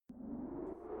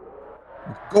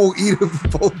Go eat a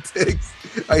politics.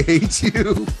 I hate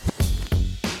you.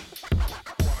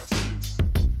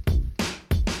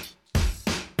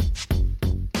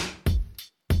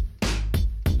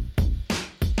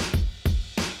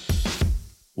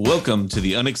 Welcome to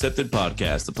the Unaccepted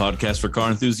Podcast, the podcast for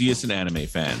car enthusiasts and anime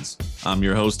fans. I'm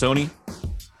your host, Tony.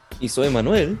 Y soy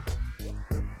Manuel.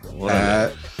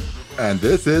 And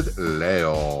this is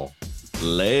Leo.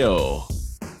 Leo.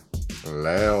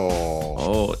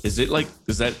 Oh, is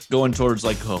that going towards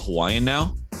like a Hawaiian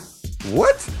now?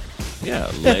 What? Yeah,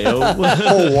 Leo.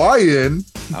 Hawaiian?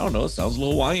 I don't know. It sounds a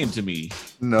little Hawaiian to me.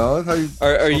 No, that's how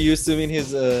you... Are you assuming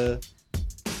his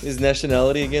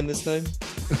nationality again this time?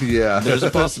 Yeah. There's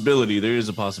a possibility. There is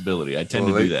a possibility. I tend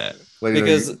to do that.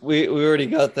 Because we already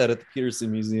got that at the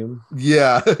Peterson Museum.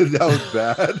 Yeah, that was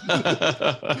bad.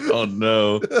 Oh,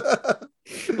 no. But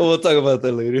we'll talk about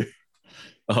that later.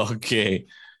 Okay.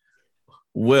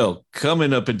 Well,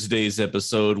 coming up in today's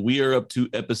episode, we are up to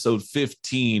episode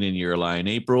 15 in Your Lie in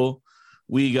April.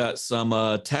 We got some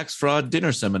tax fraud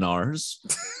dinner seminars.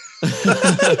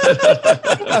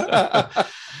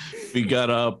 We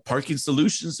got parking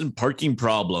solutions and parking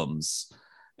problems.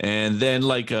 And then,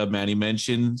 like Manny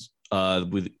mentioned,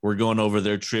 we're going over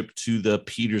their trip to the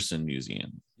Peterson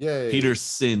Museum. Yay.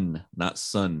 Peterson, not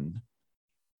son.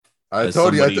 I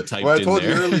told you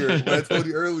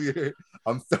earlier.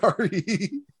 I'm sorry.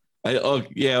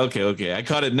 Okay. I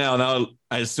caught it now. Now,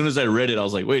 as soon as I read it, I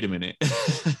was like, wait a minute.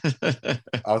 I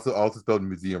also spelled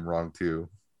museum wrong too.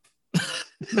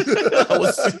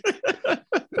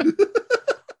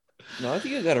 No, I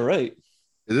think I got it right.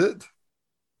 Is it?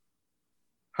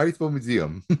 How do you spell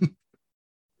museum?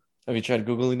 Have you tried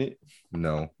Googling it?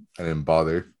 No, I didn't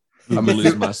bother. Google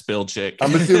is my spell check.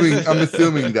 I'm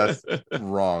assuming that's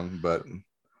wrong, but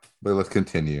let's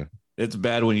continue. It's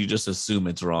bad when you just assume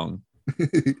it's wrong.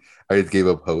 I just gave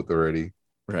up hope already.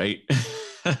 Right.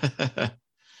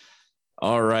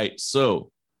 All right.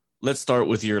 So let's start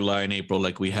with Your Lie in April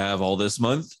like we have all this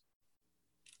month.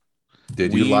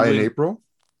 Did you lie in April?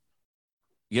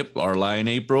 Yep, our lie in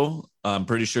April. I'm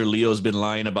pretty sure Leo's been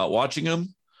lying about watching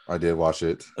them. I did watch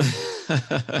it.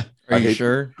 Are you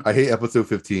sure? I hate episode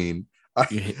 15. I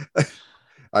hate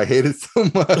it so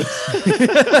much.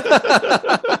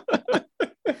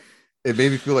 It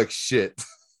made me feel like shit.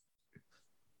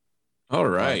 All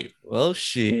right. Well,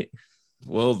 shit.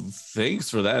 Well, thanks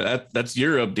for that. That's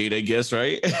your update, I guess,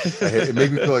 right? It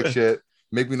made me feel like shit.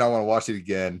 Make me not want to watch it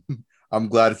again. I'm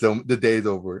glad the day's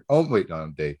over. Oh, wait, not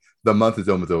the day. The month is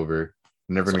almost over.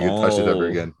 I'm never going to get touched ever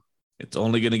again. It's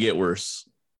only going to get worse.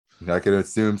 I can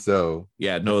assume so.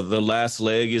 Yeah, no, the last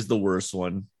leg is the worst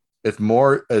one. It's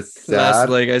more sad. Last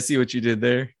leg, I see what you did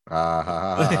there.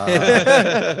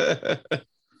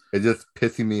 It's just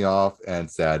pissing me off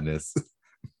and sadness.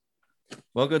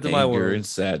 Welcome to my Anger world. and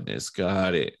sadness.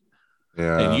 Got it.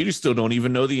 Yeah. And you still don't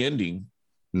even know the ending.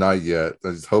 Not yet. I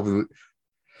just hopefully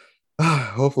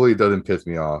it doesn't piss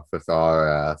me off. That's all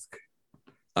I ask.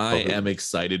 I am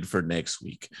excited for next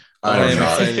week. I am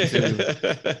excited too.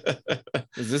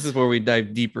 This is where we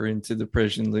dive deeper into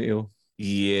depression, Leo.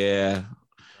 Yeah.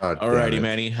 All righty,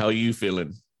 Manny. How are you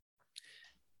feeling?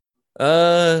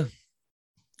 I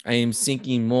am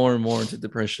sinking more and more into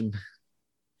depression.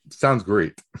 Sounds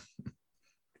great. I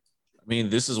mean,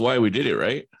 this is why we did it,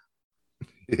 right?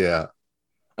 Yeah.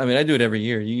 I mean, I do it every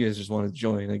year. You guys just want to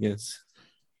join, I guess.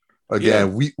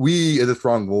 Again, we is a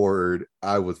strong word.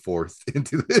 I was forced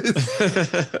into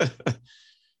this.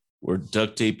 We're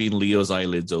duct taping Leo's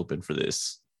eyelids open for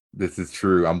this. This is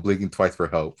true. I'm blinking twice for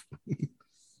help.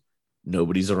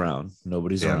 Nobody's around.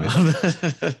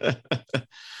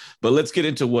 But let's get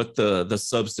into what the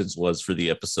substance was for the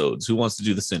episodes. Who wants to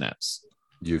do the synapse?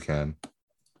 You can.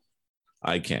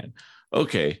 I can.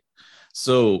 Okay.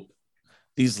 So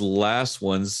these last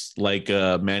ones, like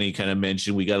Manny kind of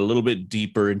mentioned, we got a little bit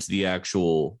deeper into the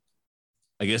actual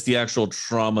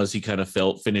traumas he kind of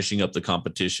felt finishing up the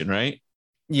competition, right?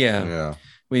 Yeah.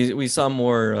 We saw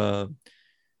more.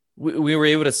 We were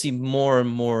able to see more and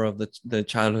more of the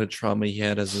childhood trauma he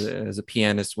had as a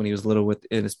pianist when he was little,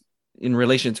 in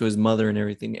relation to his mother and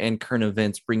everything, and current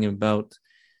events bringing about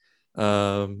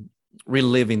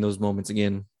reliving those moments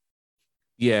again.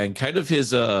 Yeah, and kind of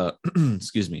his kind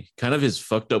of his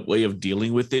fucked up way of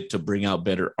dealing with it to bring out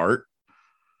better art.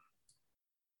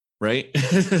 Right?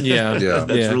 Yeah.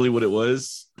 That's really what it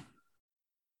was.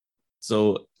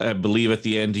 So I believe at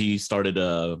the end he started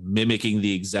mimicking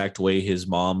the exact way his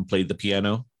mom played the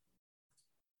piano.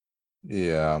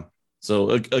 Yeah.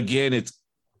 So again, it's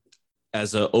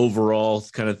as an overall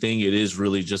kind of thing, it is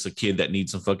really just a kid that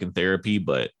needs some fucking therapy,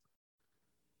 but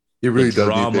It really does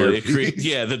drama need it therapy. creates.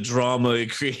 Yeah, the drama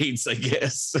it creates, I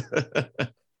guess.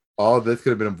 All of this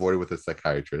could have been avoided with a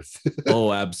psychiatrist.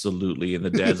 Oh, absolutely. And the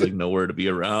dad's like nowhere to be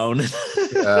around.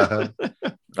 Uh,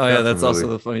 Oh yeah, that's definitely. also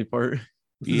the funny part.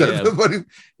 Yeah.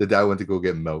 The dad went to go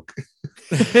get milk.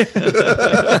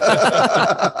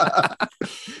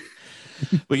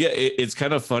 But yeah, it's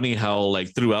kind of funny how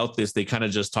like throughout this they kind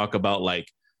of just talk about like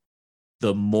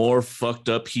the more fucked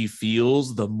up he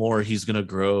feels, the more he's gonna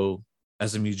grow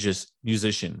as a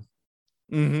musician.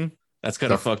 Mm-hmm. That's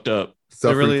kind of fucked up.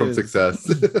 Suffering really from is. success.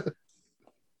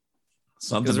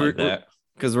 Something like that.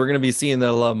 Because we're gonna be seeing that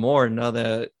a lot more now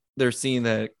that they're seeing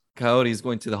that Coyote's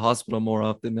going to the hospital more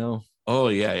often now. Oh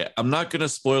yeah. I'm not gonna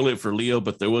spoil it for Leo,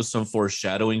 but there was some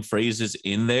foreshadowing phrases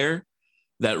in there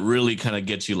that really kind of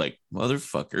gets you like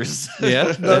motherfuckers.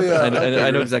 Yeah, No, yeah,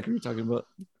 I know exactly what you're talking about.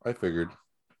 I figured.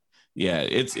 Yeah,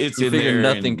 it's You in figured there.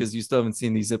 nothing and- because you still haven't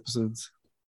seen these episodes.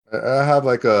 I have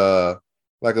like a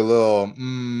little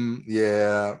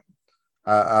yeah.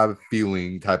 I have a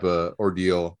feeling type of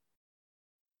ordeal.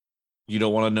 You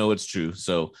don't want to know it's true.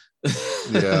 So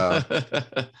Yeah.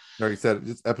 Like I said,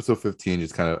 just episode 15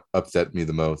 just kind of upset me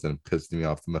the most and pissed me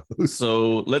off the most.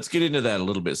 So let's get into that a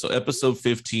little bit. So episode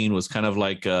 15 was kind of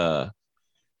like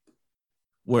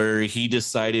where he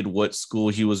decided what school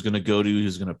he was going to go to. He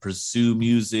was going to pursue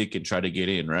music and try to get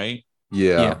in, right?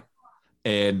 Yeah.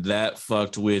 And that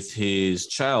fucked with his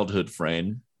childhood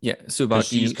friend. Yeah, 'Cause Subaki.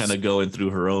 she's kind of going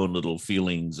through her own little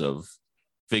feelings of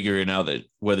figuring out that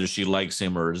whether she likes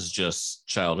him or is just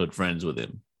childhood friends with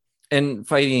him. And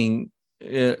fighting,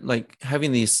 like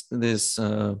having this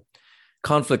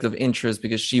conflict of interest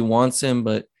because she wants him,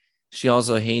 but she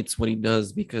also hates what he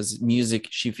does because music.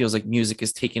 She feels like music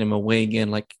is taking him away again,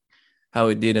 like how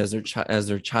it did as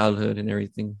their childhood and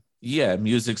everything. Yeah,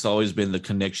 music's always been the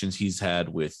connections he's had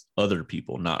with other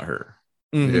people, not her.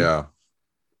 Mhm. Yeah.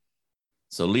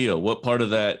 So Leo, what part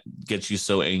of that gets you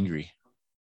so angry?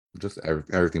 Just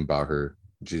everything about her.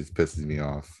 She just pisses me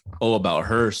off. Oh, about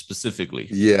her specifically.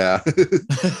 Yeah.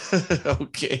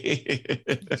 Okay.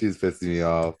 She's pissing me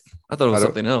off. I thought it was I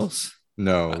don't- something else.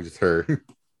 No, just her.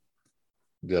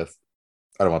 Just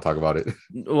I don't want to talk about it.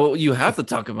 Well, you have to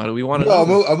talk about it. We want to.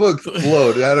 No, I'm gonna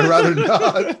explode. I'd rather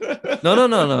not.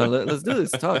 No. Let's do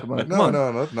this. Talk about it. Come on.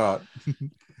 No, it's not.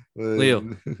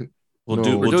 Leo. We'll No.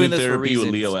 do We're doing this for therapy with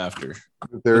reasons. Leo after.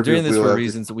 We're doing this for a after.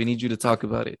 reason, so we need you to talk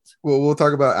about it. Well, we'll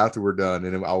talk about it after we're done,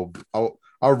 and then I'll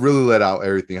really let out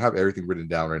everything. I have everything written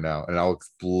down right now, and I'll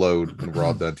explode when we're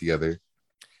all done together.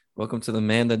 Welcome to the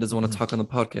man that doesn't want to talk on the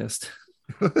podcast.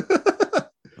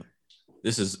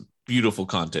 This is beautiful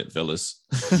content, fellas.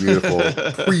 Beautiful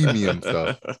premium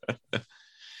stuff.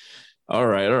 All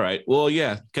right. Well,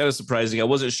 yeah, kind of surprising. I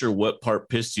wasn't sure what part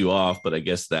pissed you off, but I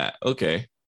guess that. Okay.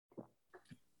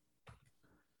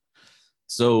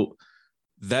 So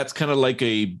that's kind of like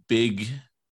a big,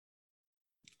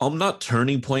 not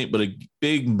turning point, but a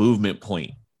big movement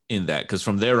point in that. Because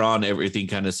from there on, everything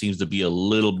kind of seems to be a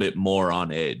little bit more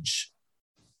on edge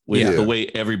with the way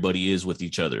everybody is with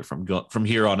each other from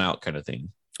here on out, kind of thing.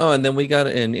 Oh, and then we got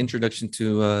an introduction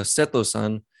to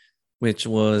Seto-san, which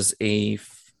was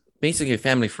basically a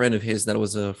family friend of his that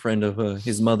was a friend of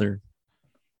his mother.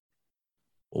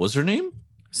 What was her name?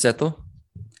 Seto?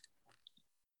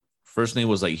 First name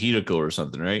was like Hiroko or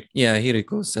something, right? Yeah,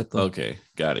 Hiriko Seto. Okay,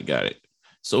 got it.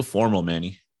 So formal,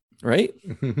 Manny. Right?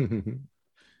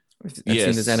 I've seen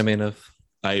this anime enough.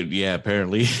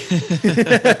 Apparently.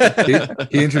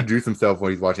 he introduced himself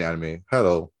when he's watching anime.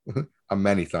 Hello, I'm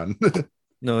Manny-san.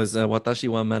 No, it's Watashi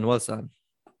wa Manuel-san.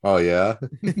 Oh yeah.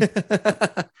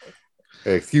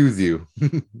 Excuse you.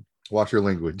 Watch your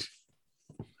language.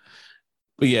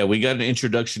 But yeah, we got an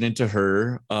introduction into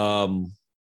her.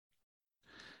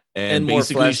 And more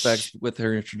basically flashbacks with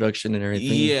her introduction and everything.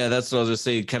 Yeah, that's what I was just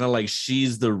saying. Kind of like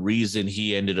she's the reason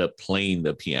he ended up playing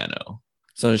the piano.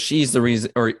 So she's the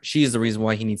reason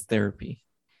why he needs therapy.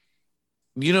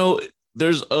 You know,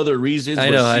 there's other reasons. I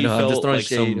but know. she I'm felt just throwing like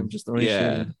shade. I'm just throwing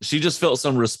shade. She just felt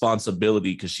some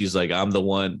responsibility because she's like, I'm the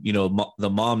one. You know, the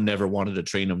mom never wanted to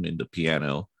train him into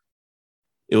piano.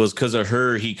 It was because of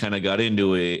her he kind of got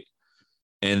into it,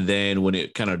 and then when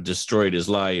it kind of destroyed his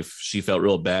life, she felt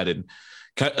real bad and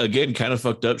again kind of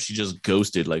fucked up. She just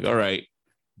ghosted. Like, all right,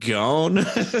 gone.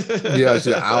 Yeah, she's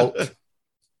out.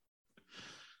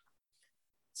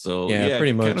 So Yeah,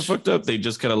 pretty much. kind of fucked up. They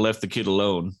just kind of left the kid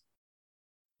alone.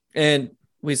 And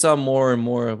we saw more and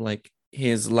more of like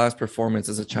his last performance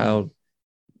as a child,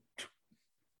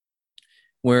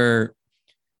 where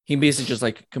he basically just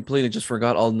like completely just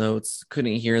forgot all notes,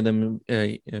 couldn't hear them,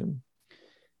 couldn't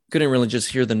really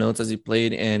just hear the notes as he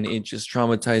played, and it just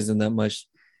traumatized him that much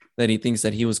that he thinks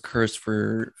that he was cursed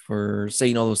for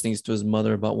saying all those things to his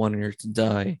mother about wanting her to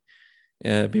die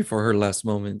before her last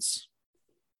moments.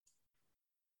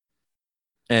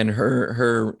 And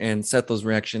her and Seto's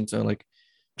reaction to like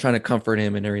trying to comfort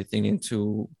him and everything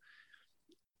into,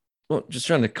 well, just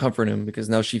trying to comfort him because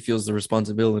now she feels the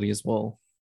responsibility as well.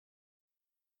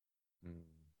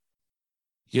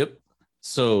 Yep.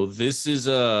 So this is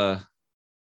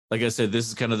like I said, this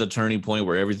is kind of the turning point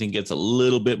where everything gets a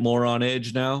little bit more on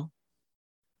edge now.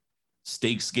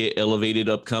 Stakes get elevated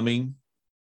upcoming.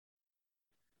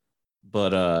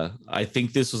 But I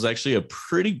think this was actually a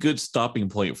pretty good stopping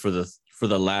point for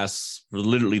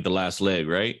literally the last leg,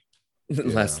 right?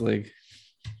 Last leg.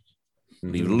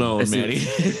 Leave it alone, Manny.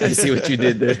 I see what you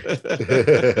did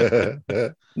there.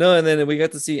 No, and then we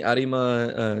got to see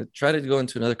Arima try to go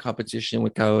into another competition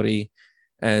with Kaori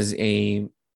as a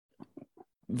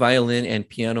violin and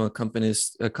piano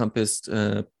accompanist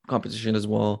competition as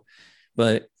well.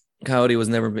 But Kaori was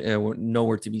never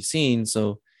nowhere to be seen,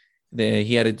 so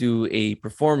he had to do a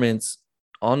performance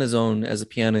on his own as a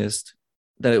pianist.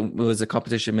 That it was a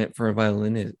competition meant for a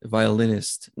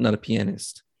violinist, not a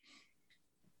pianist.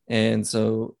 And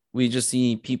so we just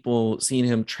see people seeing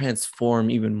him transform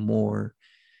even more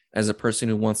as a person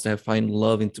who wants to find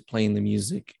love into playing the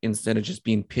music instead of just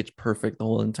being pitch perfect the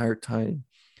whole entire time.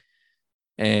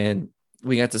 And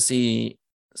we got to see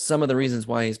some of the reasons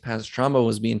why his past trauma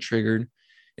was being triggered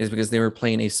is because they were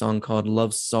playing a song called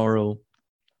Love Sorrow,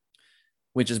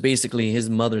 which is basically his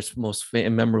mother's most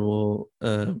memorable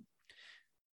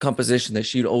composition that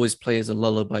she'd always play as a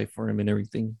lullaby for him and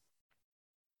everything.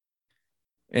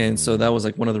 And so that was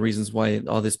like one of the reasons why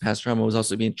all this past trauma was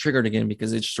also being triggered again,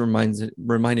 because it just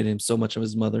reminded him so much of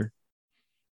his mother.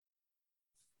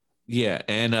 Yeah,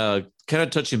 and kind of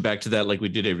touching back to that like we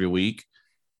did every week.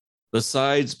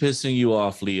 Besides pissing you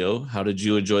off, Leo, how did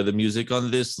you enjoy the music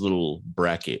on this little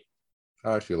bracket?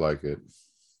 I actually like it.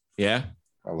 Yeah?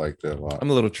 I liked it a lot. I'm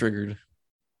a little triggered.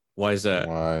 Why is that?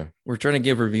 Why? We're trying to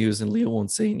give reviews and Leo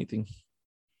won't say anything.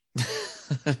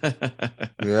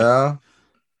 Yeah.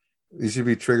 You should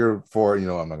be triggered for,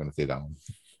 I'm not going to say that one.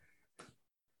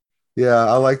 Yeah,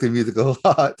 I like the music a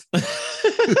lot.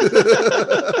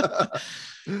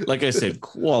 Like I said,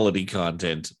 quality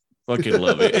content. Fucking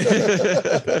love it.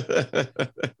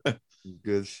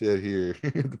 Good shit here.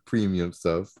 The premium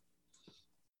stuff.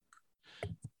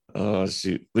 Oh,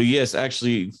 shoot. But yes,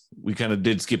 actually, we kind of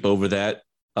did skip over that.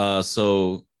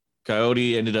 So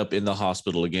Coyote ended up in the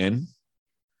hospital again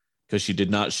because she did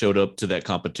not show up to that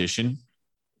competition.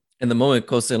 And the moment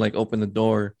Kose opened the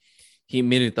door, he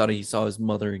immediately thought he saw his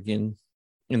mother again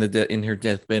in her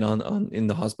deathbed in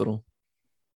the hospital.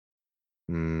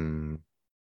 Hmm.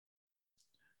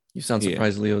 You sound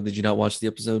surprised, Leo. Did you not watch the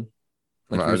episode?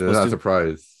 I'm not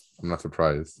surprised. I'm not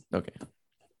surprised. Okay.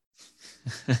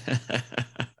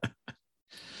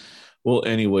 Well,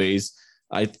 anyways,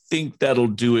 I think that'll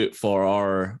do it for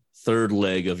our third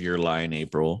leg of Your Lie in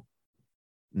April.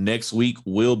 Next week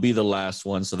will be the last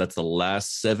one. So that's the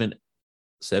last seven?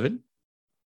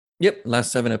 Yep,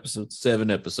 last 7 episodes.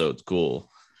 7 episodes. Cool.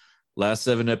 Last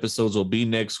 7 episodes will be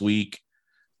next week.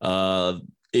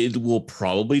 It will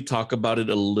probably talk about it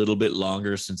a little bit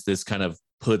longer since this kind of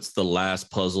puts the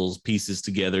last pieces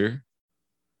together.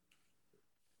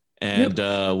 And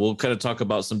we'll kind of talk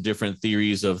about some different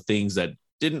theories of things that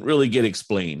didn't really get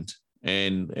explained.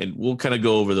 And we'll kind of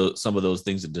go over some of those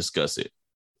things and discuss it.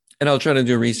 And I'll try to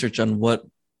do research on what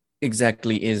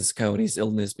exactly is Coyote's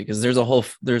illness, because there's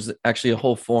actually a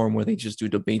whole forum where they just do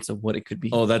debates of what it could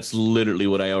be. Oh, that's literally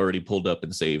what I already pulled up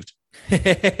and saved.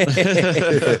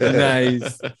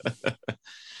 Nice.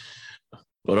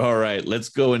 But all right, let's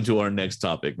go into our next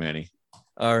topic, Manny.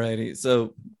 All righty.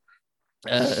 So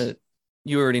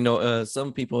you already know,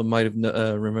 some people might have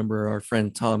remember our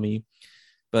friend Tommy,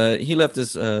 but he left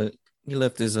his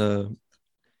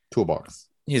toolbox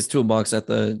at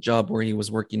the job where he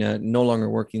was working at, no longer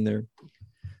working there.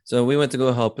 So we went to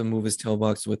go help him move his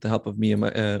toolbox with the help of me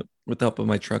and with the help of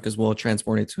my truck as well,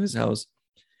 transporting it to his house.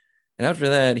 And after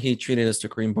that, he treated us to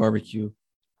Korean barbecue.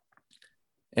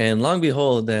 And long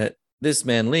behold, that this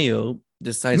man, Leo,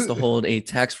 decides to hold a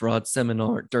tax fraud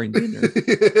seminar during dinner.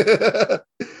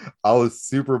 I was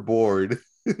super bored.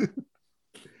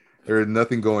 There was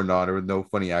nothing going on. There was no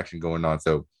funny action going on.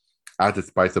 So I had to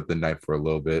spice up the night for a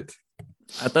little bit.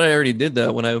 I thought I already did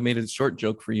that when I made a short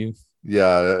joke for you.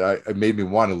 Yeah, it made me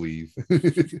want to leave.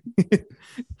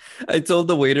 I told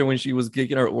the waiter when she was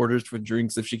taking our orders for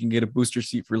drinks if she can get a booster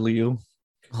seat for Leo.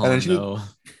 Oh, and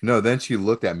then then she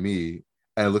looked at me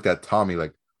and looked at Tommy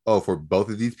like, oh, for both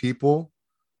of these people?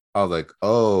 I was like,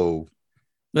 oh,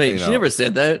 Wait, she never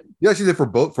said that. Yeah, she said for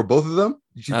both of them.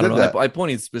 She I don't know. That. I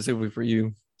pointed specifically for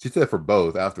you. She said for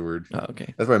both afterward. Oh,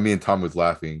 okay. That's why me and Tom was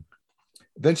laughing.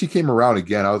 Then she came around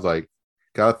again. I was like,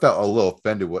 I felt a little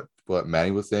offended what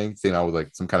Manny was saying I was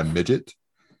like some kind of midget.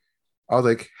 I was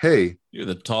like, hey. You're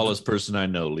the tallest person I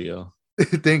know, Leo.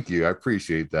 Thank you. I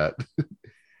appreciate that.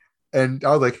 And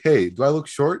I was like, hey, do I look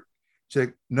short? She's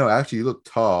like, no, actually, you look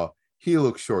tall. He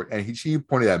looks short. And she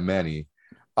pointed at Manny.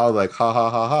 I was like, ha, ha,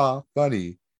 ha, ha,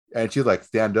 funny. And she's like,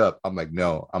 stand up. I'm like,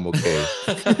 no, I'm okay.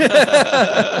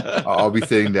 I'll be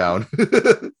sitting down.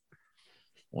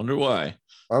 Wonder why.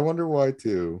 I wonder why,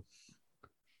 too.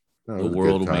 The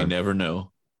world may never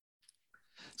know.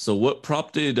 So what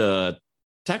prompted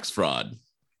tax fraud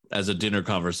as a dinner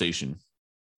conversation?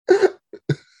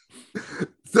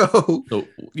 So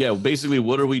yeah, basically,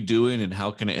 what are we doing and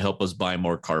how can it help us buy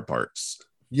more car parts?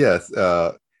 Yes.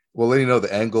 Well, let you know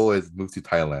the end goal is move to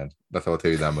Thailand. That's how I'll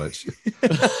tell you that much.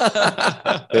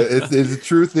 It's a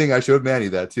true thing. I showed Manny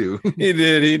that too. He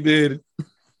did.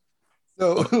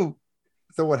 So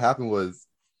what happened was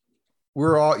we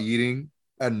were all eating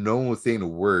and no one was saying a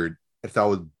word. And so I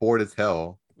was bored as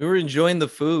hell. We were enjoying the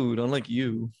food, unlike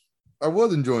you. I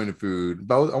was enjoying the food,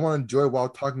 but I want to enjoy while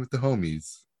talking with the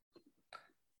homies.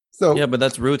 So yeah, but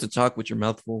that's rude to talk with your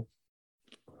mouth full.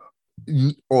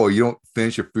 Oh, you don't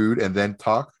finish your food and then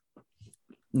talk?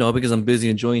 No, because I'm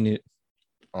busy enjoying it.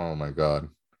 Oh my god!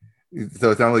 So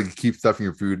it sounds like you keep stuffing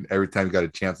your food every time you got a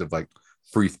chance of like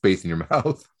free space in your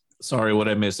mouth. Sorry, what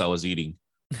I missed. I was eating.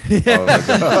 Oh my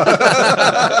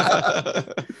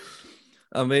god!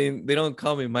 I mean, they don't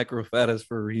call me microfatus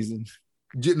for a reason.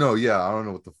 No, yeah, I don't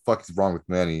know what the fuck is wrong with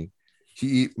Manny. He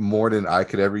eat more than I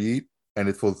could ever eat, and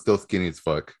it's still skinny as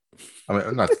fuck. I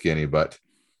mean, not skinny, but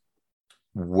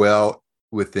well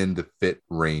within the fit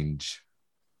range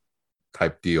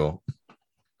type deal.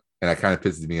 And that kind of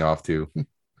pisses me off too.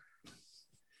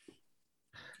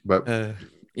 But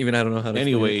even I don't know how to.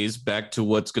 Anyways, back to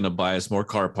what's gonna buy us more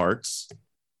car parts.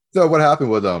 So what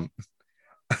happened was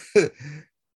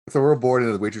so we're bored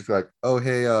and the waitress was like, oh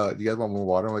hey, do you guys want more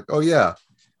water? I'm like, oh yeah.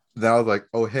 Then I was like,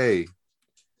 oh hey,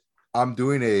 I'm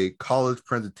doing a college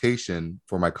presentation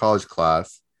for my college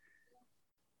class.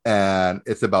 And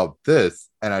it's about this.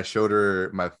 And I showed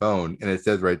her my phone and it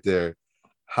says right there,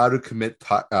 how to commit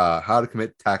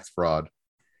tax fraud.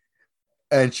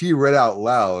 And she read out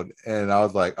loud and I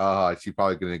was like, she's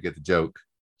probably gonna get the joke.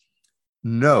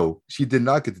 No, she did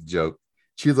not get the joke.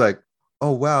 She's like,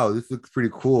 oh wow, this looks pretty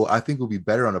cool. I think it'll be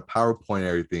better on a PowerPoint and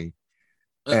everything.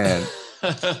 And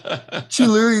she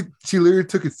literally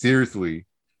took it seriously.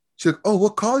 She's like, oh,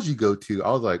 what college you go to?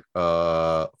 I was like,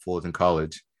 Fullerton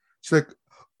College. She's like,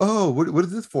 oh, what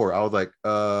is this for? I was like,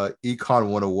 Econ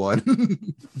 101.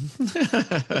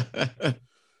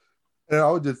 And I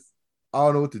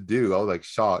don't know what to do. I was like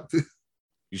shocked.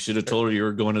 You should have told her you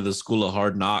were going to the school of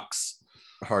hard knocks.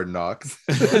 Hard knocks.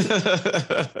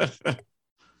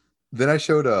 Then I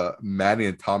showed Maddie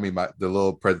and Tommy the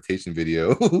little presentation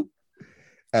video,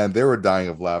 and they were dying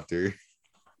of laughter.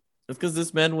 It's because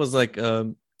this man was like,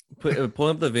 pulling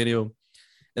up the video,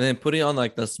 and then putting on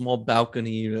like the small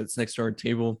balcony that's next to our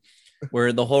table,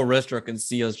 where the whole restaurant can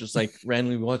see us just like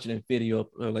randomly watching a video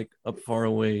up far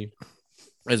away,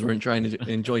 as we're trying to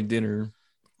enjoy dinner.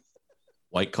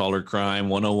 White collar crime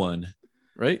 101,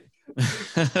 right?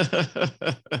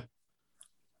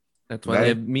 That's why they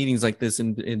have meetings like this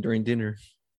during dinner.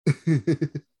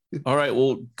 All right,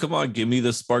 well, come on, give me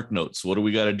the spark notes. What do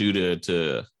we got to do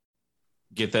to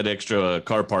get that extra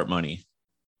car part money?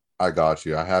 I got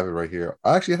you. I have it right here.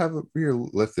 I actually have it here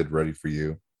listed ready for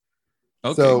you.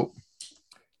 Okay. So,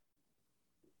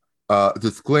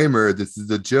 disclaimer, this is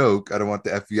a joke. I don't want the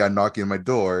FBI knocking on my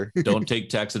door. Don't take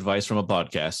tax advice from a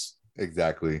podcast.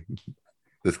 Exactly.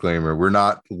 Disclaimer, we're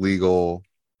not legal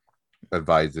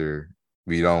advisor.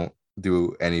 We don't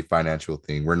do any financial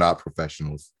thing. We're not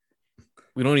professionals.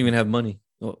 We don't even have money.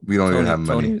 Well, we don't even have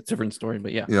money. Tony, different story,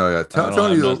 but yeah. Yeah.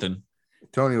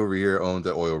 Tony over here owns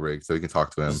an oil rig, so you can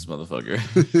talk to him. This motherfucker.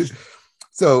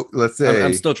 So let's say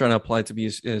I'm still trying to apply to be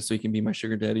so you can be my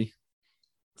sugar daddy.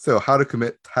 So how to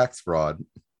commit tax fraud.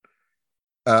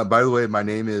 By the way, my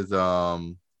name is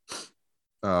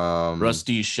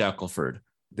Rusty Shackelford.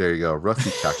 There you go, Rusty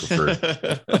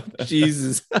Shackelford.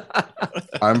 Jesus.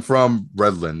 I'm from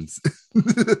Redlands.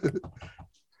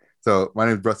 So my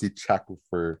name is Rusty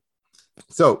Shackelford.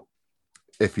 So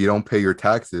if you don't pay your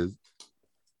taxes,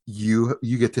 you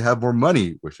get to have more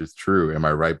money, which is true. Am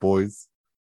I right, boys?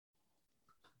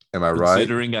 Am I right?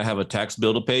 Considering I have a tax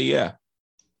bill to pay, yeah.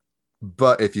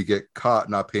 But if you get caught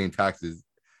not paying taxes,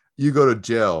 you go to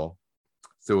jail.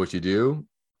 So what you do?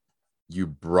 You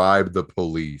bribe the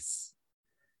police.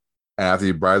 And after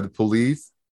you bribe the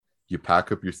police, you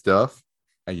pack up your stuff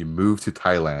and you move to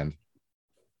Thailand.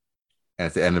 And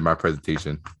it's the end of my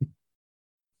presentation.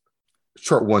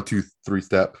 Short 1, 2, 3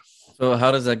 step. So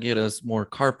how does that get us more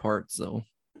car parts, though?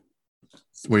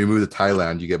 So when you move to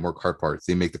Thailand, you get more car parts.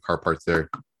 They make the car parts there.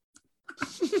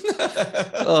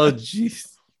 Oh, jeez.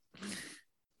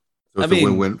 So it's a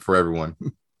win-win for everyone.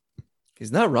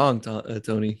 He's not wrong,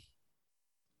 Tony.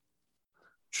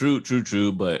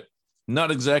 True, but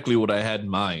not exactly what I had in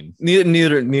mind.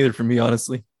 Neither for me,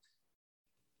 honestly.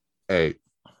 Hey,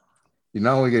 you're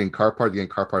not only getting car parts, you're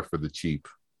getting car parts for the cheap.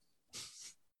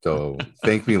 So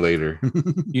thank me later.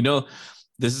 You know,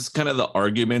 this is kind of the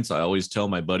arguments I always tell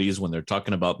my buddies when they're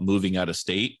talking about moving out of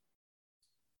state.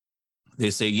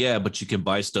 They say, yeah, but you can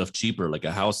buy stuff cheaper, like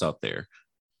a house out there.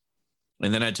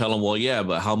 And then I tell them, well, yeah,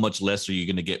 but how much less are you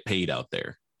going to get paid out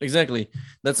there? Exactly.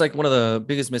 That's like one of the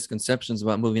biggest misconceptions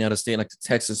about moving out of state, like to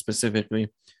Texas specifically. I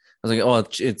was like, oh,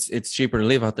 it's cheaper to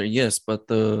live out there. Yes, but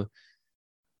the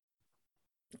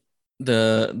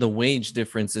wage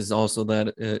difference is also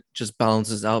that it just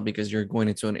balances out because you're going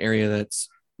into an area that's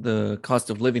the cost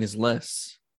of living is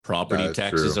less. Property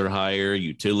taxes are higher,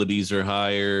 utilities are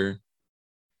higher,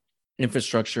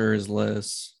 infrastructure is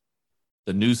less.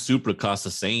 The new Supra costs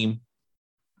the same.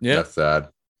 Yeah, that's sad.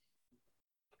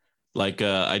 Like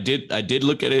I did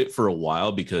look at it for a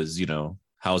while because, you know,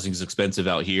 housing's expensive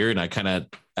out here. And I kind of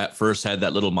at first had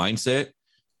that little mindset.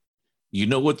 You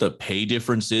know what the pay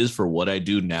difference is for what I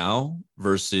do now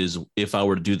versus if I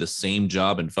were to do the same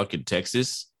job in fucking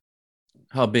Texas?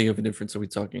 How big of a difference are we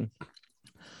talking?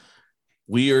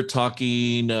 We are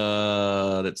talking,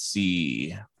 let's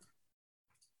see.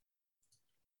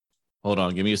 Hold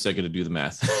on, give me a second to do the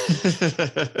math.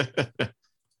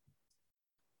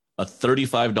 A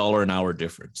 $35 an hour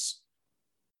difference.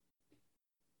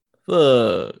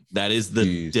 That is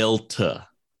the delta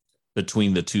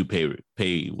between the two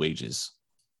pay wages.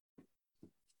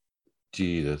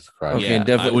 Jesus Christ. Okay, yeah,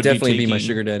 definitely be my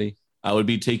sugar daddy. I would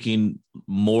be taking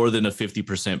more than a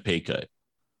 50% pay cut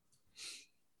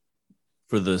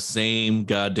for the same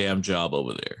goddamn job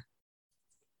over there.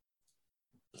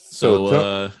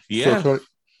 So yeah. So,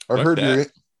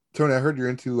 Tony, I heard you're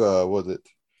into was it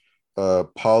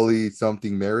poly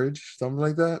something marriage, something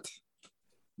like that?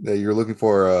 That you're looking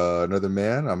for another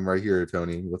man? I'm right here,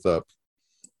 Tony. What's up?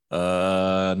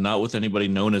 Not with anybody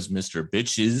known as Mr.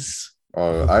 Bitches.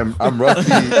 I'm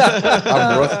rusty.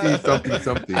 I'm rusty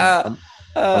something. I'm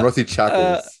rusty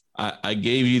Chackles. I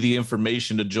gave you the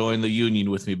information to join the union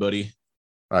with me, buddy.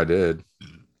 I did.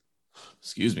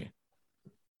 Excuse me.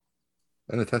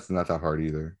 And the test is not that hard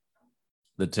either.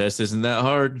 The test isn't that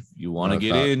hard. You want to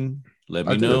get in, let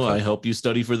me know. I help you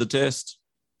study for the test.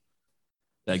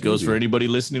 That goes for anybody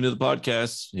listening to the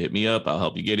podcast. Hit me up. I'll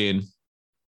help you get in.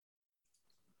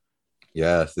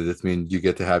 Yes, so this means you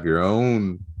get to have your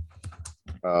own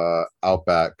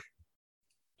Outback.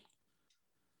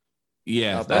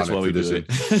 Yeah, that's why we do it.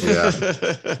 Yeah,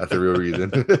 that's the real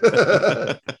reason.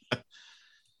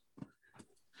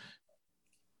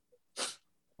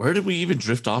 Where did we even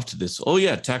drift off to this? Oh,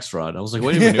 yeah, tax fraud. I was like,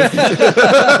 wait a minute.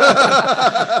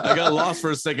 I got lost for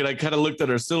a second. I kind of looked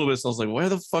at our syllabus. I was like, why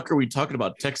the fuck are we talking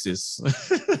about Texas?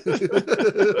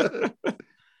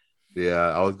 Yeah,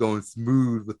 I was going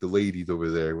smooth with the ladies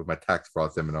over there with my tax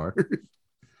fraud seminar.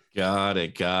 Got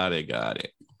it.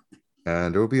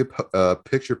 And there will be a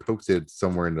picture posted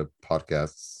somewhere in the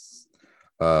podcast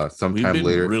sometime We've been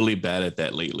later. Really bad at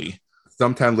that lately.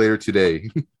 Sometime later today.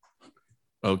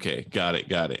 Okay, got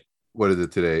it. What is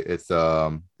it today? It's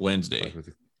Wednesday.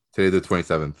 Today the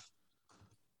 27th.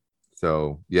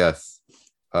 So yes.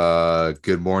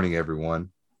 Good morning, everyone.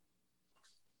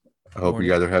 I hope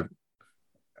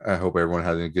everyone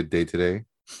having a good day today.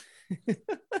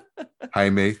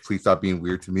 Jaime, please stop being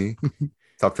weird to me.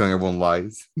 Stop telling everyone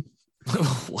lies.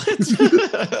 What? What's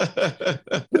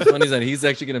funny is that he's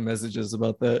actually going to message us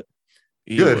about that.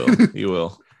 He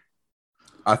will.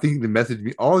 I think the message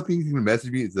me. All the things he can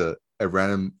message me is a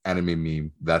random anime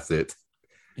meme. That's it.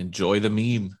 Enjoy the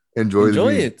meme. Enjoy the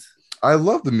meme. It. I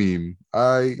love the meme.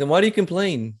 Then why do you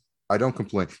complain? I don't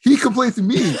complain. He complains to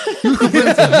me. He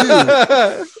complains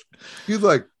to you. He's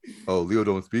like, "Oh, Leo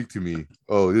don't speak to me.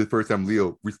 Oh, this is the first time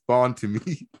Leo respond to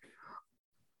me."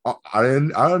 I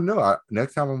don't know.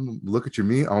 Next time I'm look at your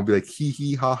meme, I'll be like, hee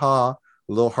hee ha ha,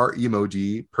 little heart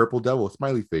emoji, purple devil,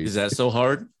 smiley face. Is that so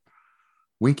hard?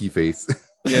 Winky face.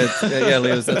 Yeah,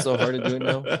 Leo, is that so hard to do it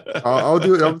now? I'll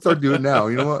do it. I'll start doing it now.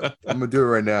 You know what? I'm gonna do it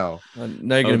right now.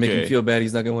 Now you're gonna make him feel bad.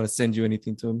 He's not gonna want to send you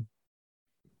anything to him.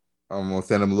 I'm gonna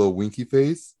send him a little winky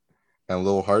face and a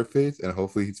little heart face, and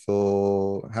hopefully he's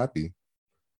feel happy.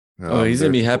 Oh, he's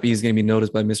gonna be happy. He's gonna be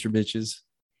noticed by Mr. Bitches.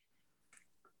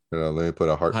 Let me put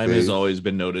a heart. Jaime has always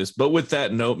been noticed. But with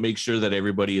that note, make sure that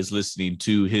everybody is listening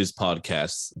to his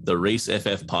podcast, the Race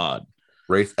FF Pod.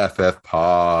 Race FF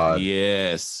Pod.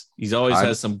 Yes. He's always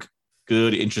has some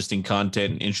good, interesting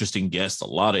content and interesting guests, a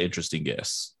lot of interesting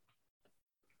guests.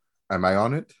 Am I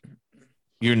on it?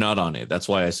 You're not on it. That's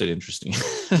why I said interesting.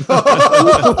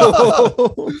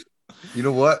 You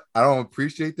know what? I don't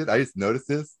appreciate it. I just noticed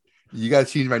this. You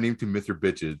guys changed my name to Mr.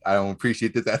 Bitches. I don't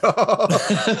appreciate this at all.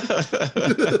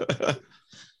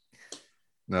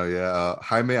 No, yeah.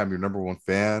 Jaime, I'm your number one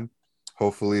fan.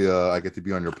 Hopefully, I get to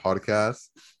be on your podcast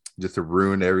just to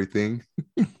ruin everything.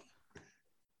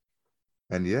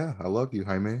 And yeah, I love you,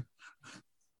 Jaime.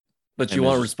 But you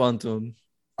won't respond to him.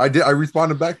 I did. I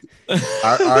responded back.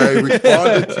 I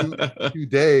responded to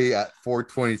today at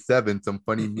 4:27 some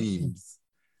funny memes.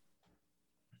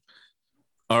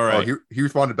 All right. Oh, he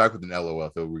responded back with an LOL,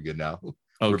 so we're good now.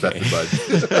 Okay. We're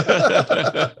best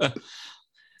of buds.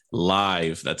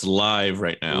 Live. That's live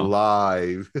right now.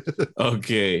 Live.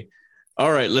 Okay.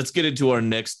 All right. Let's get into our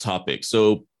next topic.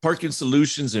 So, parking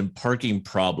solutions and parking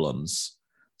problems.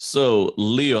 So,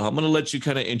 Leo, I'm going to let you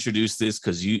kind of introduce this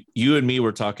because you and me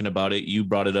were talking about it. You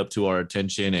brought it up to our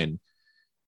attention, and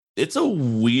it's a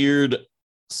weird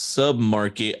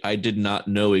sub-market I did not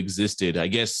know existed. I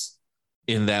guess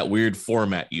in that weird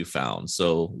format you found.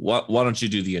 So why don't you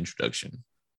do the introduction?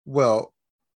 Well,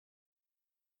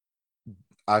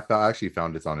 I actually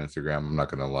found this on Instagram. I'm not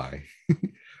gonna lie,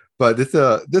 but this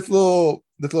little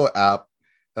app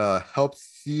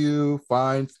helps you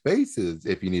find spaces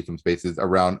if you need some spaces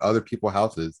around other people's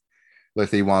houses.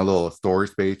 Let's say you want a little storage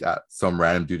space at some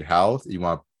random dude house. You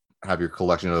want to have your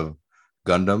collection of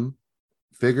Gundam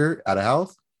figure at a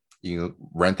house. You can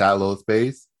rent that little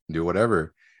space, do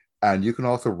whatever. And you can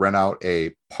also rent out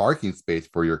a parking space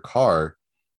for your car,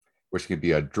 which could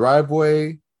be a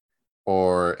driveway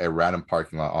or a random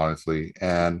parking lot, honestly.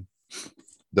 And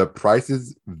the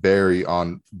prices vary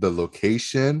on the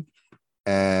location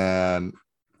and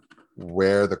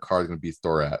where the car is going to be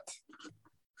stored at.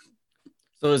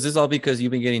 So is this all because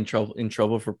you've been getting in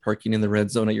trouble for parking in the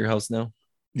red zone at your house now?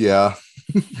 Yeah.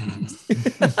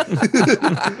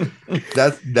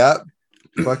 that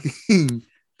fucking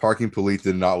parking police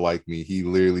did not like me. He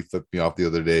literally flipped me off the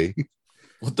other day.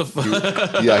 What the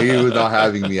fuck? Yeah, he was not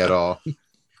having me at all.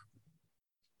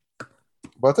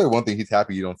 But I'll tell you one thing, he's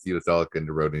happy you don't see the Celica in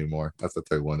the road anymore. That's I'll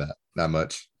tell you one that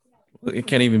much. It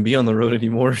can't even be on the road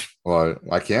anymore. Well,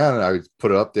 I can. I would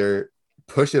put it up there,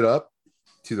 push it up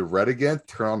to the red again,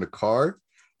 turn on the car,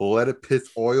 let it piss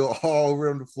oil all over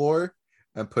on the floor,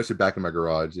 and push it back in my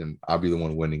garage, and I'll be the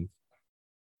one winning.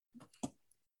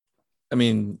 I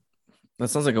mean, that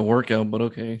sounds like a workout, but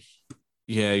okay.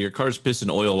 Yeah, your car's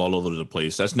pissing oil all over the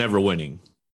place. That's never winning.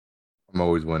 I'm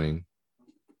always winning.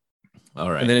 All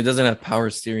right. And then it doesn't have power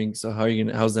steering. So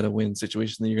how's that a win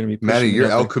situation that you're gonna be Manny, your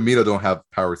El Camino don't have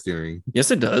power steering.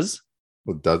 Yes, it does.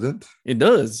 Well, it doesn't? It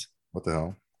does. What the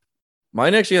hell?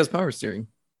 Mine actually has power steering.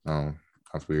 Oh,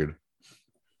 that's weird.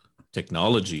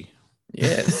 Technology.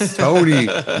 Yes. Tony,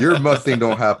 your Mustang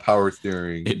don't have power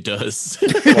steering. It does.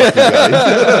 Fuck you guys.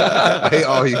 I hate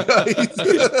all you guys.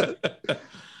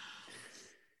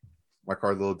 My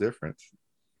car's a little different.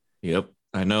 Yep,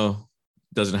 I know.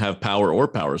 Doesn't have power or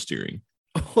power steering.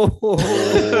 At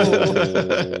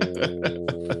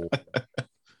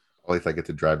least I get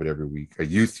to drive it every week. I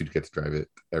used to get to drive it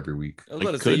every week.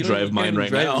 I could drive mine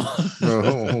right now.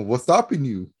 No, what's stopping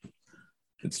you?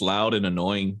 It's loud and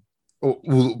annoying. Oh,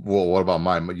 well, what about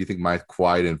mine? You think mine's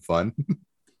quiet and fun?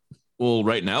 Well,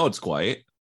 right now it's quiet.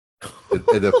 Is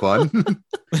it fun?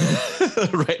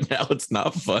 Right now it's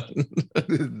not fun.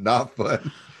 Not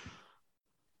fun.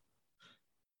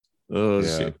 Oh,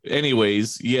 yeah. Shit.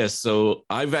 Anyways, yes. So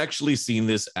I've actually seen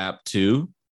this app too.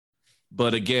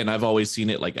 But again, I've always seen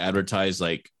it like advertised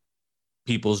like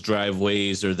people's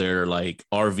driveways or their like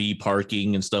RV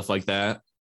parking and stuff like that.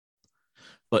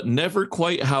 But never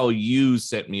quite how you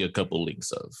sent me a couple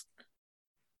links of.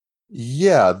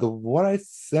 Yeah, the one I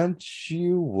sent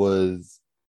you was,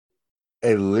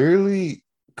 it literally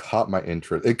caught my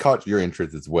interest. It caught your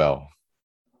interest as well.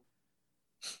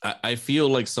 I feel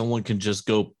like someone can just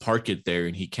go park it there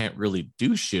and he can't really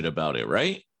do shit about it,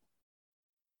 right?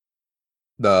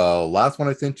 The last one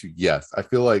I sent you, yes. I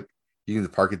feel like you can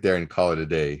just park it there and call it a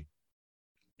day.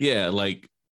 Yeah, like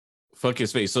fuck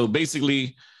his face. So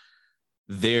basically,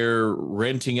 they're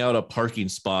renting out a parking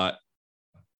spot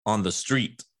on the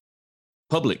street,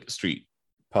 public street.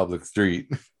 Public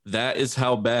street. That is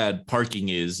how bad parking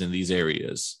is in these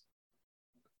areas.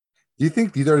 Do you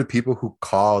think these are the people who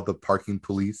call the parking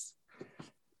police?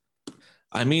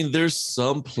 I mean, there's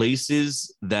some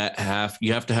places that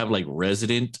you have to have like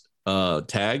resident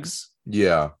tags.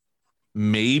 Yeah.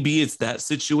 Maybe it's that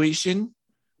situation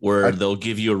where I they'll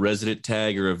give you a resident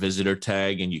tag or a visitor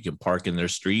tag and you can park in their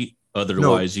street. no,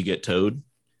 Otherwise, you get towed.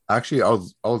 actually I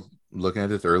was looking at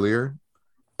this earlier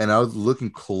and I was looking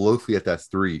closely at that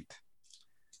street.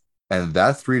 And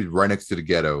that street is right next to the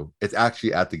ghetto. It's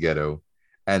actually at the ghetto.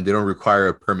 And they don't require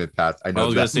a permit pass. I I know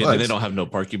was gonna that say that they much. don't have no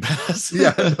parking pass.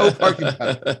 Yeah, no parking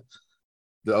pass.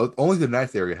 Only the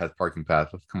nice area has parking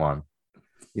passes. Come on.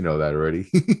 You know that already.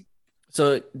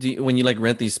 So when you like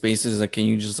rent these spaces, like can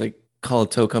you just like call a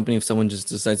tow company if someone just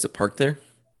decides to park there?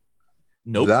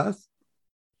 Nope. That's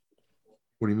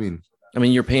what do you mean? I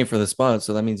mean, you're paying for the spot,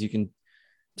 so that means you can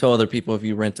tow other people if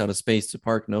you rent out a space to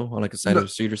park, no, on like a side No, of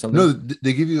the street or something. no,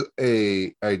 they give you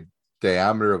a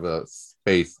diameter of a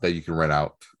space that you can rent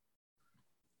out.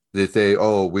 They say,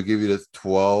 oh, we give you this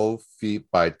 12 feet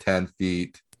by 10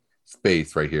 feet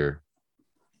space right here.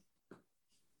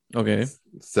 Okay.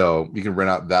 So you can rent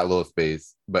out that little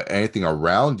space, but anything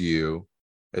around you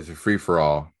is a free for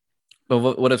all.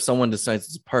 But what if someone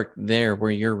decides to park there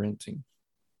where you're renting?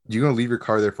 You're gonna leave your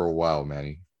car there for a while,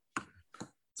 Manny.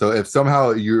 So if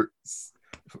somehow your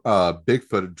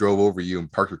Bigfoot drove over you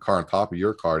and parked your car on top of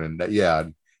your car, then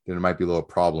then it might be a little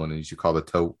problem, and you should call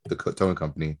the towing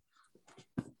company.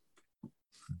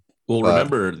 Well,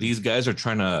 remember, these guys are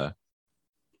trying to,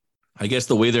 I guess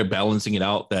the way they're balancing it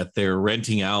out, that they're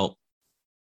renting out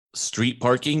street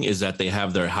parking is that they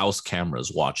have their house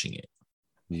cameras watching it.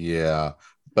 Yeah.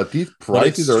 But these But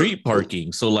it's prices are street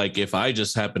parking. So like if I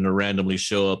just happen to randomly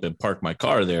show up and park my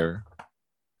car there,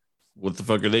 what the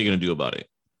fuck are they going to do about it?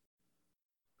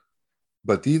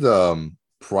 But these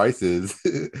prices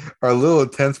are a little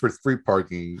intense for street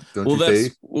parking, don't you say?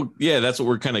 Well, yeah, that's what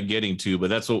we're kind of getting to. But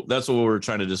that's what we're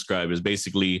trying to describe is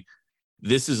basically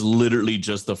this is literally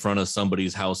just the front of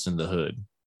somebody's house in the hood.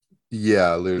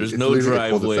 Yeah, literally. There's no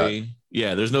driveway.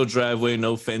 Yeah, there's no driveway,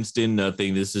 no fenced in,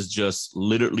 nothing. This is just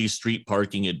literally street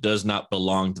parking. It does not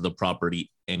belong to the property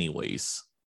anyways.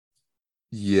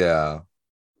 Yeah.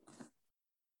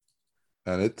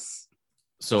 And it's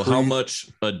so how much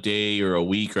a day or a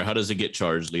week, or how does it get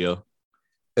charged, Leo?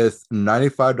 It's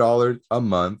 $95 a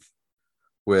month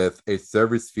with a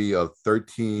service fee of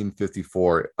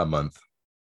 $13.54 a month.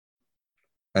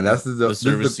 And that's the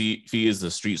service fee is the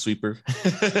street sweeper.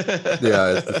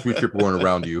 Yeah, it's the street sweeper going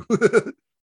around you.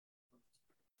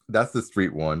 That's the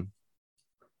street one.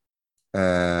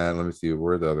 And let me see,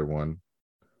 where's the other one?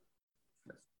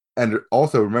 And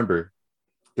also remember,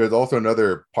 there's also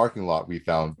another parking lot we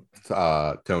found,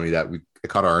 Tony, that it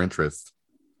caught our interest.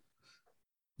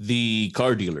 The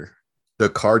car dealer. The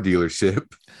car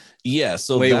dealership. Yeah,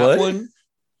 so wait, that what? one,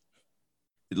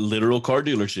 literal car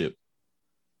dealership.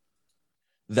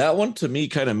 That one to me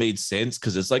kind of made sense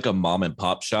because it's like a mom and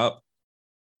pop shop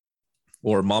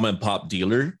or mom and pop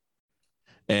dealer.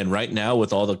 And right now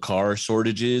with all the car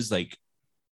shortages, like,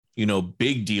 you know,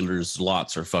 big dealers'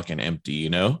 lots are fucking empty, you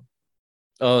know?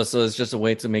 Oh, so it's just a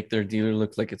way to make their dealer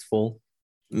look like it's full?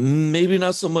 Maybe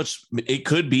not so much. It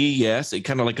could be, yes. It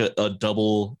kind of like a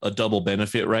double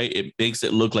benefit, right? It makes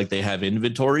it look like they have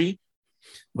inventory.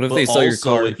 What if they sell your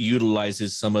car? It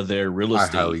utilizes some of their real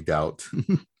estate. I highly doubt.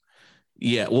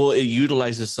 Yeah, well, it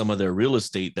utilizes some of their real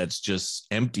estate that's just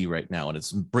empty right now, and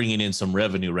it's bringing in some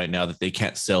revenue right now that they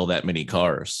can't sell that many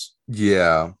cars.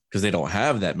 Yeah, because they don't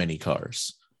have that many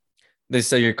cars. They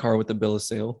sell your car with the bill of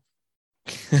sale.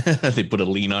 They put a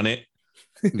lien on it.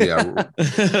 Yeah,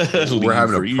 we're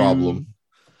having a problem.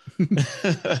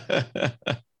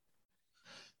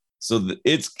 So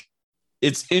it's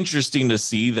interesting to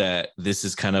see that this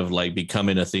is kind of like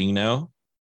becoming a thing now.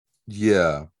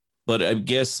 Yeah, but I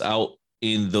guess out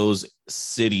in those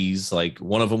cities, like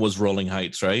one of them was Rolling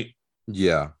Heights, right?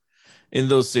 Yeah. In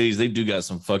those cities, they do got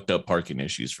some fucked up parking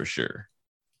issues for sure.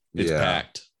 It's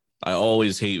packed. I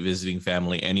always hate visiting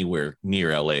family anywhere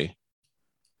near LA.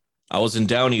 I was in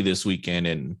Downey this weekend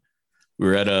and we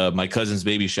were at my cousin's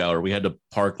baby shower. We had to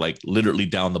park like literally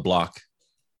down the block.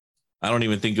 I don't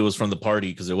even think it was from the party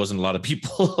because there wasn't a lot of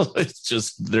people. It's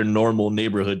just their normal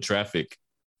neighborhood traffic.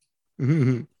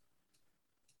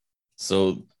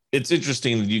 So it's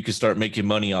interesting that you can start making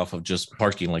money off of just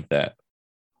parking like that.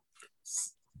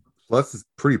 Plus, it's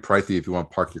pretty pricey if you want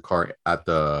to park your car at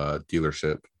the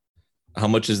dealership. How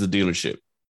much is the dealership?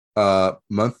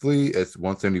 Monthly, it's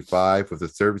 $175 with a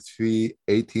service fee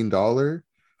 $18.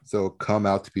 So it'll come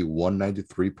out to be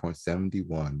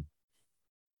 $193.71.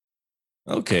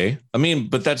 Okay. I mean,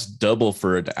 but that's double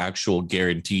for an actual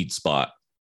guaranteed spot.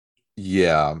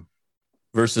 Yeah.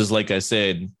 Versus, like I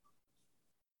said,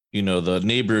 you know, the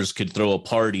neighbors could throw a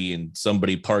party and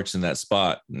somebody parks in that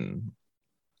spot. And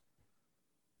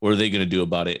what are they going to do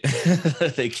about it?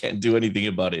 They can't do anything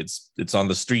about it. It's on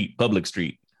the street, public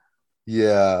street.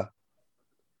 Yeah.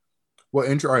 Well,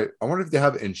 all right. I wonder if they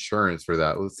have insurance for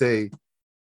that. Let's say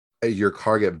your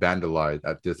car get vandalized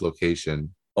at this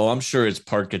location. Oh, I'm sure it's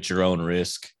parked at your own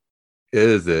risk.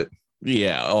 Is it?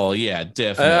 Yeah. Oh, yeah,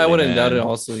 definitely. I wouldn't doubt it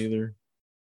also either.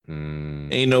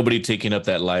 Ain't nobody taking up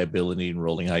that liability in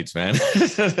Rolling Heights, man.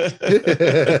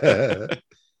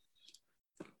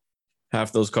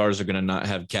 Half those cars are going to not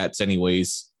have cats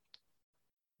anyways.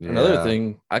 Yeah. Another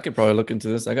thing, I could probably look into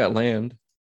this. I got land.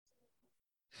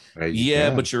 Yeah,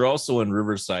 but you're also in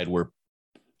Riverside where,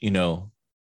 you know,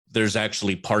 there's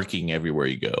actually parking everywhere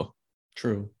you go.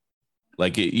 True.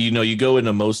 Like, you go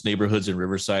into most neighborhoods in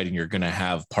Riverside and you're going to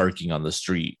have parking on the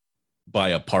street by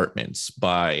apartments,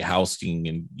 by housing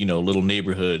and, you know, little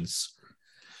neighborhoods.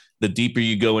 The deeper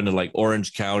you go into like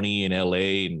Orange County and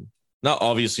LA, and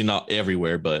obviously not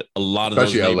everywhere, but a lot of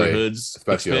especially those neighborhoods,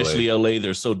 especially LA,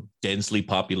 they're so densely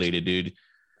populated, dude.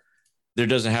 There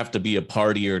doesn't have to be a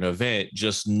party or an event,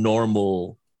 just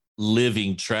normal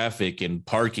living traffic and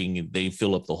parking, and they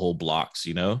fill up the whole blocks,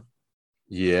 you know?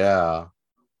 Yeah.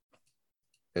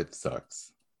 It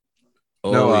sucks.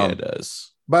 Oh, yeah, it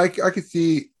does. But I could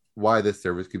see why this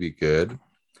service could be good.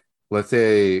 Let's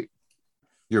say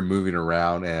you're moving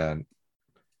around and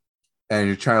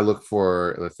you're trying to look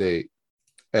for, let's say,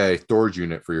 a storage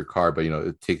unit for your car, but, you know,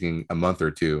 it's taking a month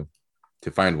or two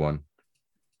to find one.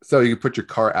 So you can put your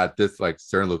car at this like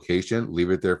certain location,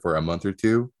 leave it there for a month or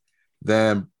two,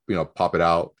 then, you know, pop it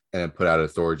out and put out a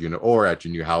storage unit or at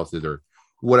your new houses or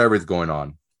whatever is going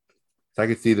on. So I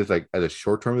can see this like as a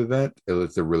short-term event.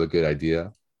 It's a really good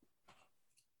idea.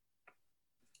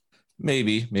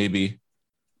 Maybe.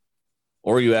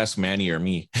 Or you ask Manny or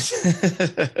me.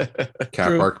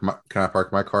 Can I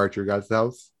park my car at your guys'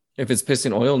 house? If it's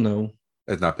pissing oil, no.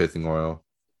 It's not pissing oil.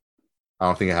 I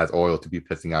don't think it has oil to be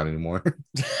pissing out anymore.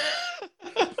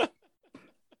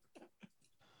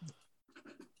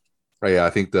 Right, yeah,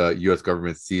 I think the U.S.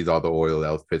 government sees all the oil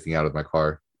that was pissing out of my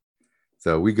car.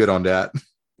 So we good on that.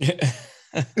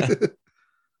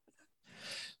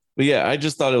 But yeah, I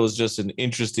just thought it was just an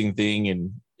interesting thing,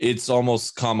 and it's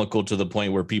almost comical to the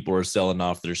point where people are selling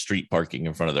off their street parking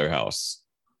in front of their house.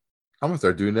 I'm gonna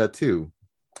start doing that too.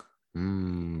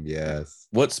 Yes.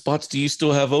 What spots do you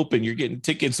still have open? You're getting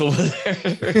tickets over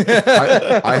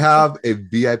there. I have a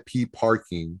VIP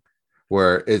parking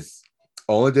where it's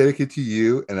only dedicated to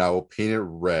you, and I will paint it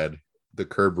red, the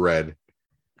curb red,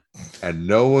 and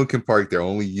no one can park there,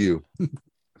 only you.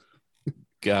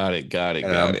 Got it.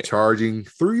 And I'm charging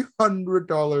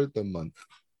 $300 a month.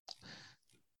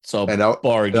 It's a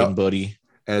bargain, buddy.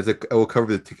 And it will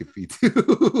cover the ticket fee too.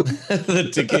 The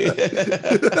ticket.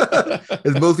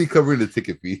 It's mostly covering the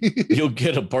ticket fee. You'll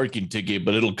get a parking ticket,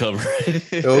 but it'll cover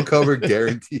it. It'll cover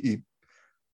guaranteed.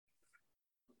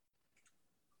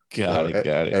 Got it.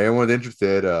 Anyone's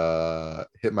interested,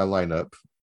 hit my lineup.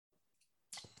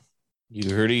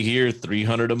 You heard it here,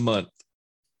 $300 a month.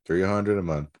 $300 a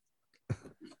month.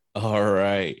 All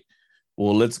right.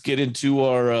 Well, let's get into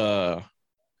our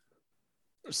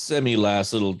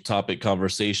semi-last little topic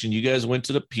conversation. You guys went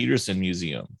to the Peterson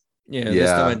Museum. Yeah, this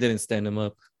time I didn't stand him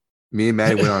up. Me and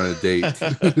Maddie went on a date.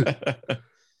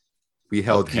 We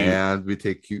held hands. We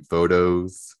take cute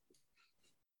photos.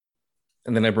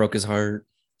 And then I broke his heart.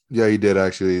 Yeah, he did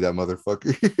actually, that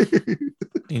motherfucker.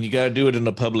 And you got to do it in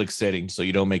a public setting so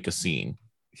you don't make a scene.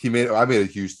 I made a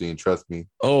huge scene, trust me.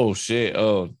 Oh, shit.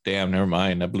 Oh, damn. Never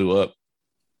mind. I blew up.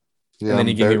 Yeah, and then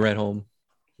he gave me a ride home.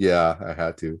 Yeah, I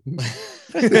had to.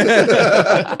 There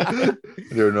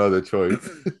was no other choice.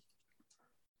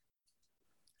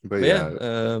 But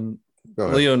yeah.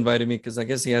 Leo invited me because I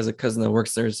guess he has a cousin that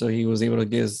works there, so he was able to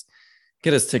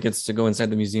get us tickets to go inside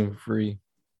the museum for free.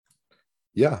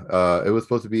 Yeah, it was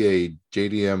supposed to be a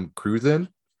JDM cruise-in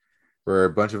for a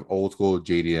bunch of old school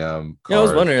JDM cars. Yeah, I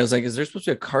was wondering. I was like, is there supposed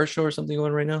to be a car show or something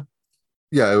going right now?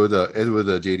 Yeah, it was a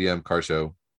JDM car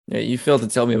show. Yeah, you failed to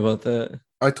tell me about that.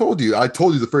 I told you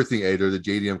the first thing. Hey, there's a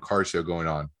JDM car show going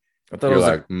on. I thought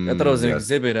it was an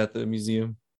exhibit at the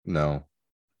museum. No,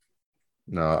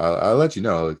 I'll let you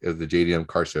know. It's the JDM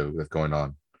car show that's going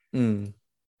on.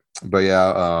 But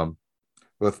yeah,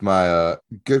 with my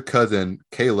good cousin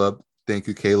Caleb. Thank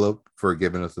you, Caleb, for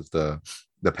giving us the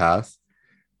pass.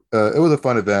 It was a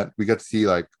fun event. We got to see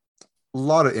like a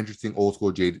lot of interesting old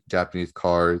school Japanese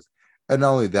cars, and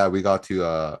not only that, we got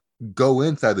to go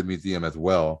inside the museum as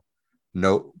well.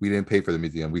 No, we didn't pay for the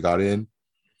museum. We got in,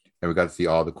 and we got to see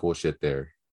all the cool shit there.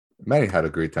 Manny had a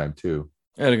great time too.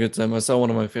 I had a good time. I saw one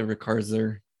of my favorite cars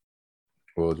there.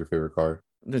 What was your favorite car?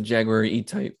 The Jaguar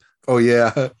E-Type. Oh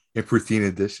yeah, in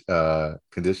pristine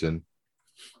condition.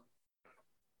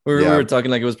 We were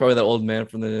talking like it was probably that old man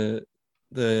from the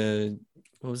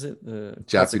what was it? The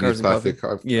Japanese classic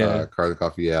Cars and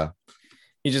Coffee. Yeah,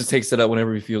 he just takes it out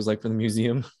whenever he feels like for the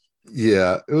museum.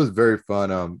 Yeah, it was very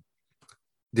fun.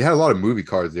 They had a lot of movie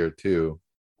cars there too.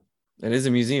 It is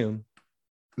a museum.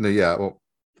 No, yeah. Well,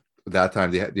 that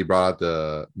time they brought out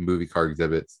the movie car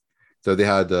exhibits. So they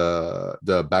had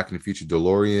the Back in the Future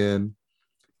DeLorean.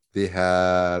 They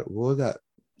had what was that?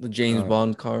 The James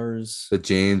Bond cars. The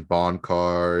James Bond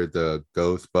car, the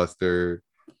Ghostbuster.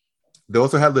 They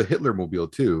also had the Hitler mobile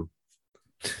too.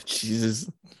 Jesus.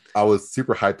 I was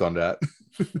super hyped on that.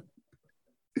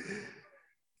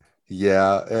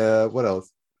 Yeah. What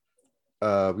else?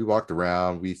 We walked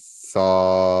around. We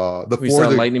saw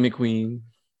Lightning McQueen.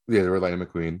 Yeah, there were Lightning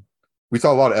McQueen. We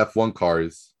saw a lot of F1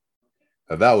 cars.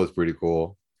 That was pretty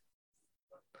cool.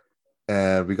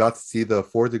 And we got to see the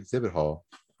Ford exhibit hall.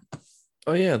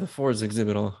 Oh yeah, the Ford's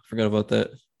exhibit hall. Forgot about that.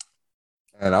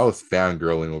 And I was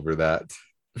fangirling over that.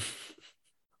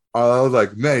 I was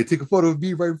like, man, take a photo of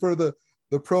me right in front of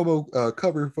the promo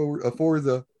cover for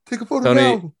Forza. Take a photo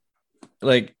now.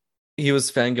 Like he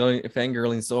was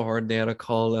fangirling so hard they had to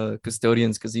call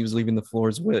custodians because he was leaving the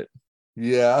floors wet.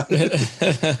 Yeah.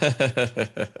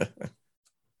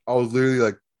 I was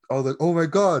like, oh my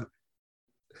God,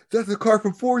 that's a car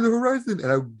from Forza Horizon.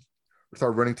 And I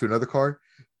started running to another car.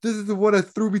 This is the one that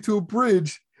threw me to a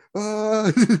bridge.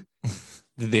 Did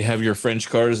they have your French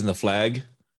cars and the flag?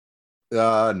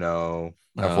 No.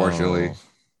 Unfortunately.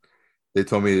 They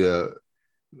told me it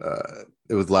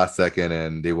was last second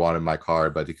and they wanted my car,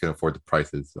 but they couldn't afford the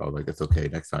prices. So I was like, it's okay,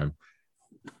 next time.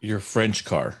 Your French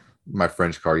car. My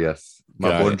French car, yes.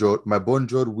 My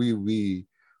bonjour, oui,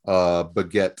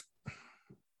 baguette,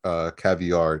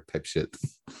 caviar type shit.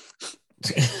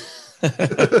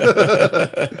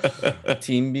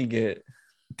 Team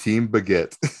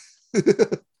Baguette.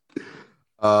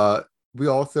 We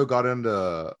also got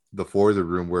into the Forza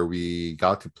room where we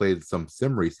got to play some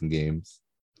sim racing games.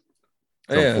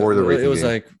 Forza racing games.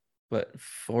 Like what,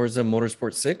 Forza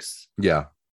Motorsport 6? Yeah.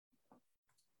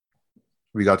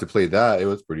 We got to play that. It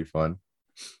was pretty fun.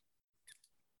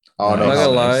 I'm not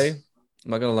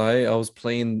gonna lie. I was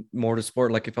playing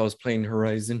Motorsport like if I was playing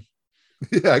Horizon.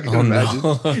 Yeah, I can imagine.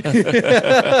 No.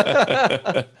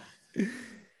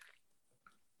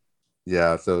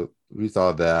 Yeah, so we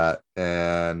saw that.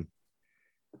 And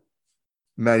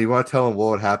man, you want to tell them what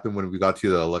would happen when we got to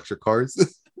the electric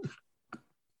cars?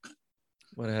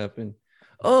 What happened?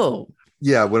 Oh,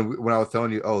 yeah, when I was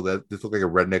telling you, this looked like a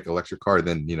redneck electric car,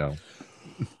 then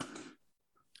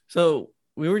So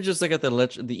we were just like at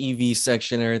the EV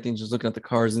section and everything, just looking at the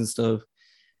cars and stuff.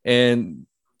 And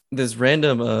this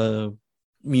random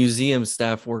museum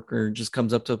staff worker just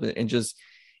comes up to us and just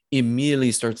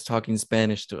immediately starts talking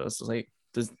Spanish to us. Like,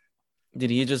 did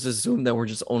he just assume that we're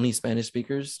just only Spanish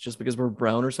speakers just because we're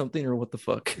brown or something, or what the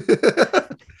fuck?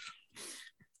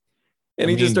 And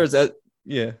he just starts at,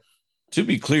 yeah. To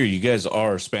be clear, you guys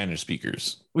are Spanish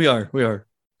speakers. We are.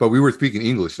 But we were speaking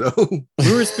English, though.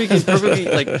 We were speaking perfectly,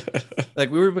 like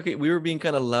we were being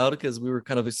kind of loud because we were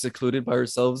kind of secluded by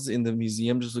ourselves in the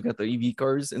museum, just looking at the EV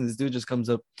cars, and this dude just comes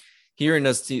up, hearing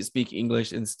us speak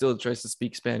English, and still tries to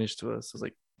speak Spanish to us. I was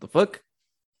like, the fuck?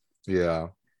 Yeah.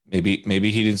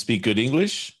 Maybe he didn't speak good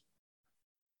English.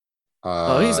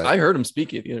 I heard him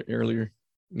speak it earlier.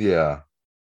 Yeah.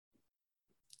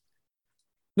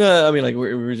 No, I mean, like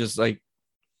we were just like,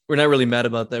 we're not really mad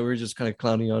about that. We were just kind of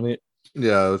clowning on it.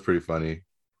 Yeah, it was pretty funny.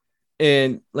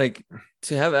 And like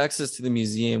to have access to the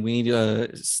museum, we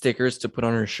need stickers to put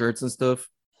on our shirts and stuff.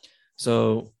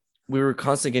 So we were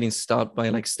constantly getting stopped by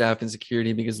like staff and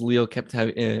security because Leo kept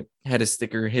had a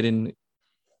sticker hidden,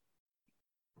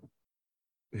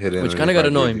 which kind of got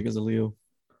annoying because of Leo.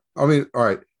 I mean, all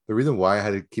right. The reason why I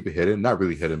had to keep it hidden, not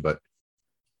really hidden, but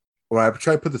when I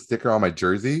tried to put the sticker on my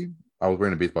jersey, I was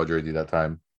wearing a baseball jersey that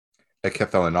time. It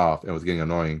kept falling off and was getting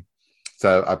annoying.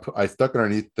 So I stuck it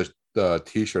underneath the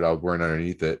t-shirt I was wearing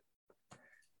underneath it.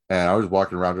 And I was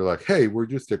walking around, they're like, hey, where'd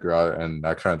your sticker out? And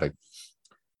I kind of like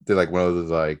did like one of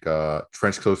those like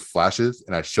trench coat flashes,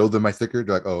 and I showed them my sticker.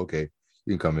 They're like, oh, okay,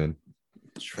 you can come in.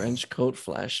 Trench coat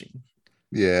flashing.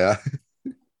 Yeah.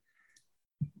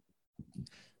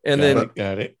 And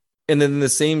got it. And then the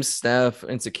same staff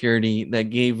and security that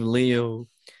gave Leo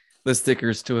the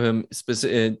stickers to him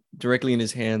directly in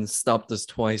his hands stopped us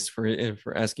twice for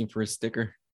asking for a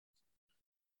sticker.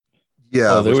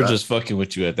 Yeah. Oh, they were just fucking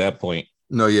with you at that point.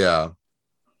 No, yeah.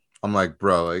 I'm like,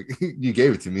 bro, like you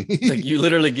gave it to me. Like you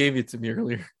literally gave it to me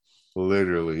earlier.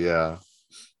 Literally, yeah.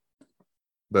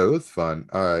 But it was fun.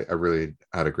 I really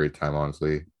had a great time,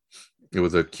 honestly. It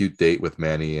was a cute date with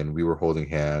Manny, and we were holding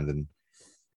hands, and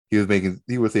he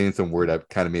was saying some word that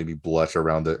kind of made me blush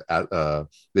around the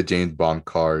James Bond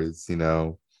cars. It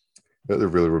was a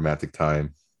really romantic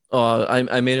time. Oh,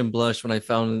 I made him blush when I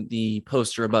found the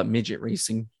poster about midget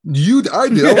racing. I did. I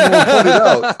was the one who pointed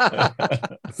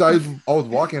out. So I was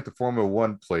walking at the Formula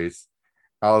One place.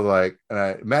 I was like,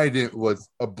 Manny was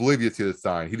oblivious to the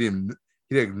sign. He didn't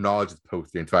acknowledge the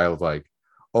poster until I was like,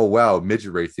 oh wow,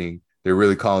 midget racing. They're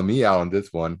really calling me out on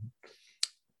this one.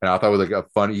 And I thought it was like a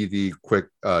fun, easy, quick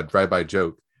drive-by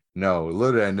joke. No,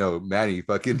 little did I know, Manny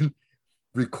fucking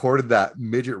recorded that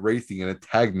midget racing and it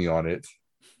tagged me on it.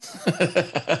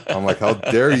 I'm like, how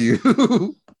dare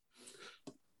you?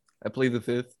 I played the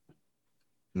fifth.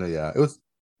 No, yeah, it was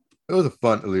a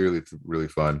fun. Literally, it's really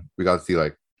fun. We got to see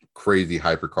like crazy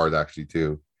hypercars actually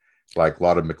too, like a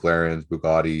lot of McLarens,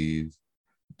 Bugattis,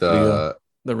 the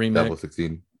Rimac. Level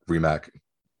 16 Rimac.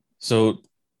 So,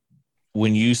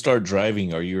 when you start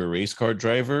driving, are you a race car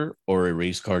driver or a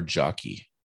race car jockey?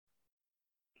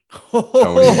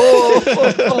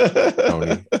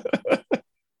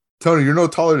 Tony, you're no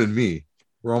taller than me.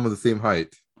 We're almost the same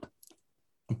height.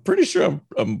 I'm pretty sure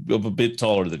I'm a bit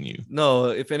taller than you. No,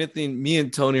 if anything, me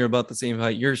and Tony are about the same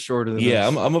height. You're shorter than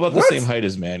us. I'm about the same height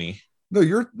as Manny.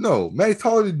 No, Manny's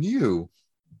taller than you.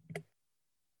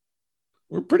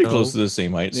 We're pretty close to the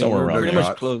same height, somewhere around pretty there.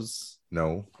 much close.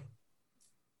 No.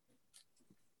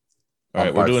 All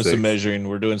right, we're doing some measuring.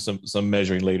 We're doing some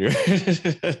measuring later.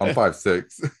 I'm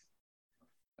 5'6".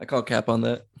 I call cap on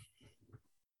that.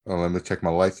 Oh, let me check my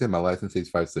license. My license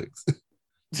says 5'6".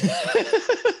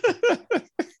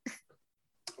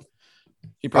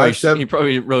 He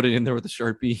probably wrote it in there with a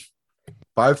Sharpie.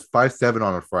 5'7"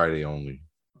 on a Friday only.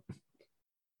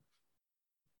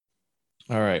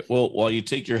 All right. Well, while you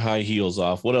take your high heels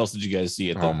off, what else did you guys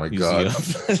see at the museum?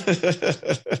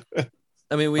 God.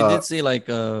 I mean, we did see like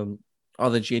all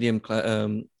the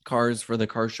JDM cars for the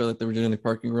car show that they were doing in the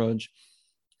parking garage.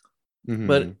 Mm-hmm.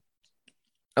 But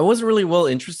I wasn't really well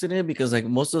interested in it because like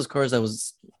most of those cars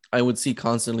I would see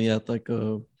constantly at like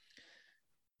the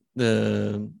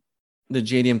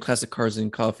JDM classic cars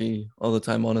and coffee all the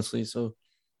time, honestly. So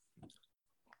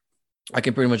I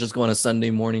can pretty much just go on a Sunday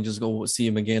morning, just go see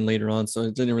them again later on. So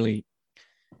it didn't really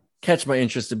catch my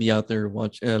interest to be out there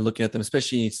looking at them,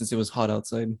 especially since it was hot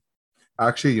outside.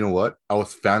 Actually, you know what? I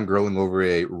was fangirling over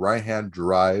a right-hand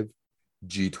drive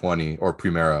G20 or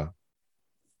Primera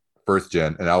first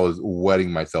gen, and I was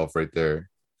wetting myself right there.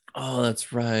 Oh,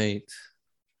 that's right.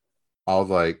 I was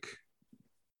like,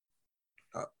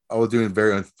 I was doing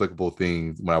very inexplicable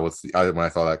things when I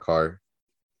saw that car.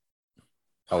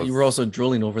 You were also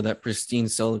drooling over that pristine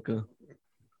Celica.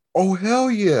 Oh hell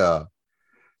yeah!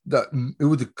 It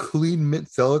was a clean mint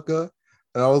Celica,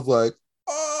 and I was like,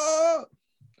 ah!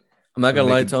 I'm not gonna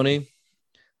lie, Tony.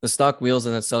 The stock wheels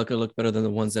in that Celica look better than the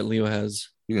ones that Leo has.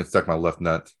 You can suck my left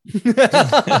nut.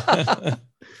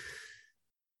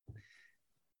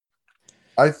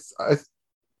 I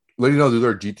let you know those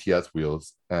are GTS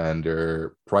wheels and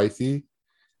they're pricey,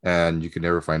 and you can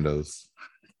never find those.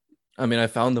 I mean, I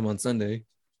found them on Sunday.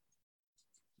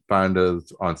 Find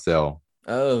those on sale.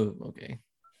 Oh, okay.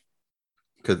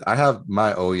 Because I have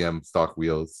my OEM stock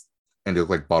wheels, and they look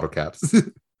like bottle caps.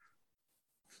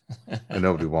 And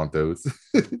nobody want those.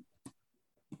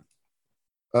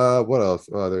 What else?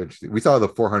 Oh, they're interesting. We saw the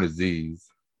 400Zs.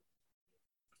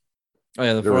 Oh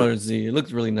yeah, the 400Z. It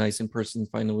looks really nice in person.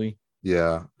 Finally.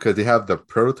 Yeah, because they have the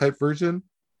prototype version,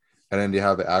 and then they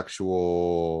have the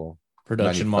actual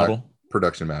production model.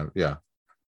 Yeah,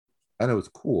 and it was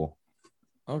cool.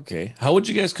 Okay, how would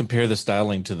you guys compare the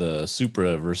styling to the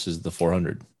Supra versus the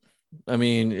 400? I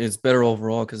mean, it's better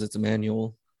overall because it's a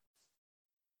manual.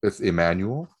 It's a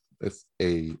manual. It's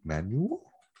a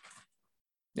manual.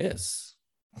 Yes.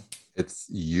 It's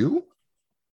you.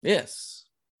 Yes.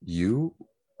 You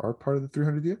are part of the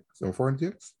 300DX or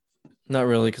 400DX. Not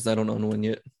really, because I don't own one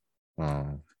yet.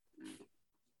 Oh.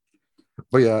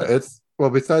 But yeah,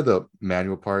 beside the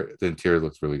manual part, the interior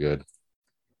looks really good.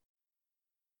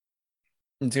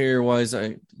 Interior wise,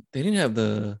 they didn't have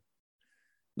the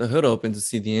hood open to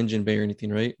see the engine bay or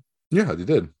anything, right? Yeah, they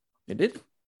did. They did?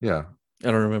 Yeah. I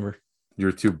don't remember. You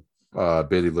were too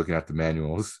busy looking at the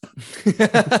manuals.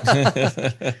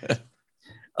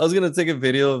 I was gonna take a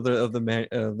video of the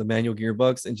manual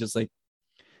gearbox and just like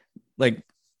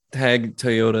tag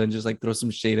Toyota and just like throw some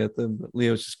shade at them. But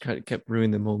Leo just kind of kept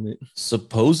ruining the moment.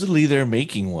 Supposedly they're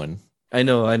making one. I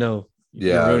know.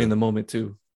 Yeah, you're ruining the moment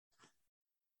too.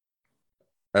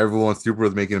 Everyone Supra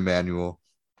was making a manual.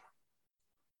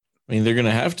 I mean, they're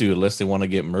gonna have to unless they want to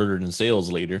get murdered in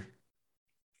sales later.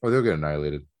 or they'll get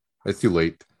annihilated. It's too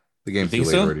late. The You game's too think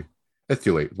late so? already. It's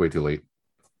too late. Way too late.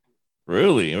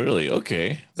 Really? Really?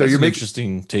 Okay. So That's you're an making.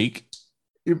 interesting take.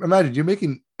 Imagine you're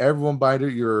making everyone buy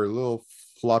your little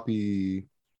floppy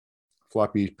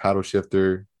paddle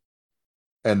shifter,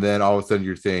 and then all of a sudden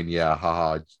you're saying, "Yeah,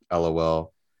 haha,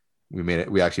 lol." We made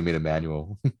it. We actually made a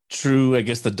manual. True. I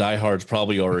guess the diehards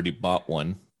probably already bought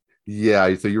one.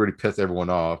 Yeah, so you already pissed everyone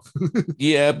off.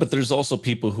 Yeah, but there's also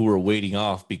people who are waiting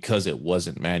off because it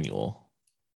wasn't manual.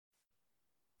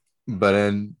 But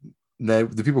then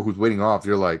the people who's waiting off,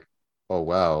 they're like, "Oh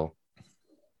wow,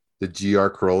 the GR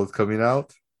Corolla's coming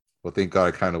out." Well, thank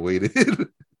God I kind of waited.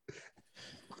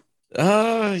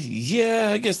 Yeah,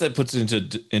 I guess that puts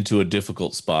it into a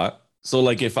difficult spot. So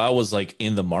like if I was like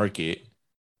in the market,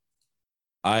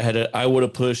 I would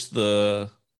have pushed the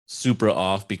Supra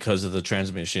off because of the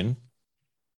transmission.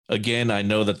 Again, I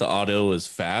know that the auto is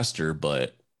faster,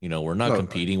 but we're not No,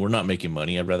 competing, we're not making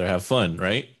money. I'd rather have fun,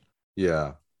 right?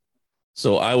 yeah,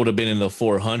 So I would have been in the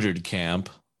 400 camp.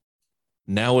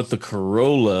 Now with the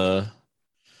Corolla,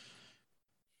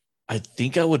 I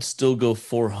think I would still go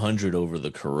 400 over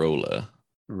the Corolla.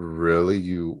 really,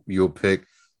 you'll pick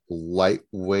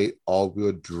lightweight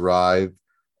all-wheel drive,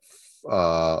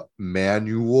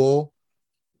 manual,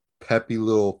 peppy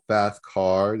little fast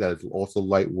car that is also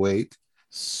lightweight,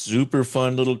 Super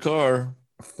fun little car.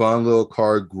 fun little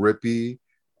car, grippy,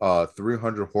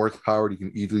 300 horsepower. You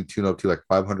can easily tune up to like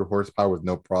 500 horsepower with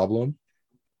no problem.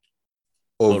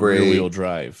 But Over rear wheel a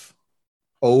drive.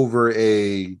 over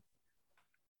a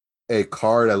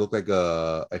car that looked like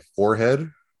a forehead.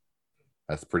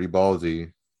 That's pretty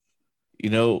ballsy.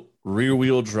 Rear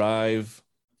wheel drive,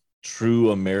 true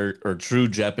American or true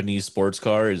Japanese sports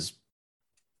car is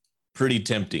pretty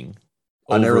tempting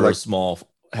I never over a like small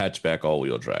hatchback all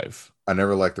wheel drive. I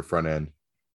never liked the front end.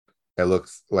 It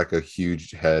looks like a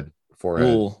huge forehead.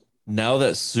 Well, now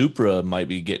that Supra might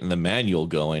be getting the manual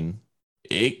going,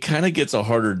 it kind of gets a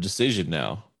harder decision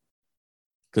now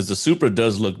because the Supra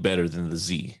does look better than the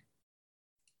Z.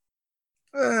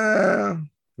 Oh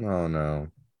no.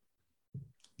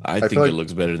 I I feel think it like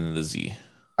looks better than the Z.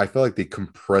 I feel like they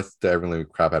compressed the everything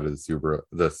crap out of the Supra.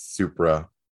 The Supra.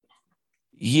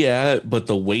 Yeah, but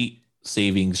the weight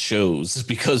savings shows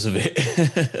because of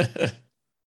it.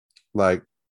 Like,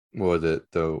 what was it?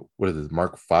 What is this?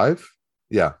 Mark V?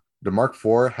 Yeah. The Mark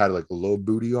IV had like a low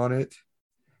booty on it.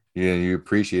 Yeah, you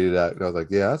appreciated that. And I was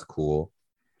like, yeah, that's cool.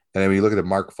 And then when you look at the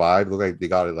Mark V, it looked like they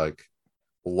got it like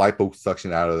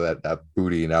liposuction out of that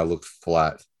booty, and now it looks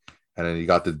flat. And then you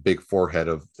got this big forehead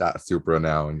of that Supra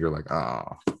now, and you're like,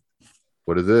 ah,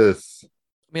 what is this? I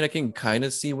mean, I can kind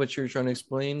of see what you're trying to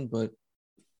explain, but at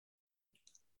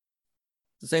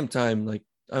the same time, like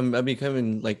I'm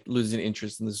becoming like losing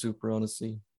interest in the Supra,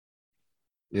 honestly.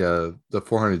 Yeah, the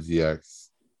 400ZX.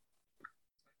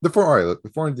 All right, look, the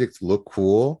 400ZX look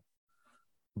cool,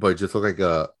 but it just look like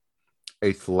a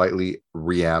slightly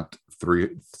reamped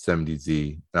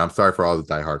 370Z. And I'm sorry for all the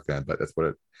diehard fan, but that's what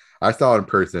it. I saw it in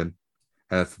person,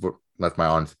 and that's my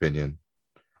honest opinion.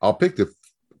 I'll pick the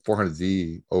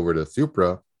 400Z over the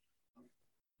Supra,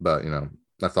 but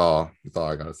that's all. That's all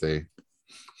I gotta say.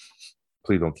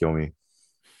 Please don't kill me.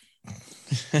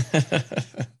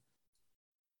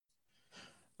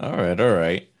 All right, all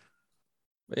right.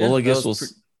 Yeah, Well, I guess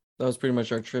that was pretty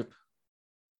much our trip.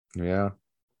 Yeah,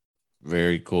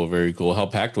 very cool, very cool. How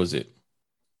packed was it?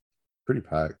 pretty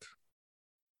packed.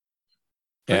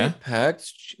 Pretty Yeah,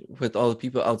 packed with all the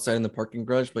people outside in the parking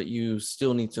garage, but you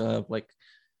still need to have like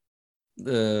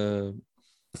the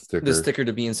sticker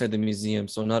to be inside the museum.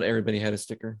 So not everybody had a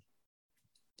sticker.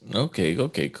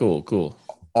 Okay, cool.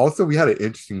 Also, we had an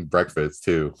interesting breakfast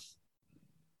too.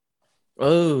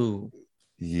 Oh,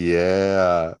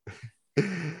 yeah.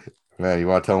 Man, you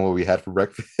want to tell them what we had for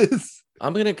breakfast?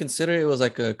 I'm gonna consider it was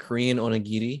like a Korean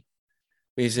onigiri,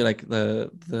 basically like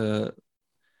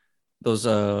those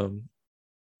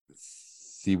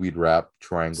seaweed wrap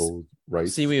triangle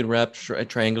rice. Seaweed wrapped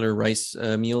triangular rice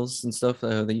meals and stuff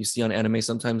that you see on anime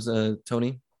sometimes,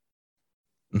 Tony.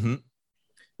 Mm-hmm.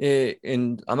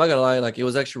 And I'm not gonna lie, like it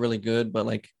was actually really good, but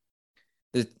like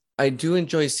I do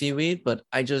enjoy seaweed, but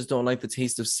I just don't like the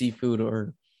taste of seafood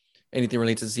or anything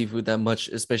related to seafood that much,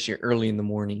 especially early in the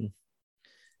morning.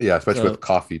 Yeah, especially with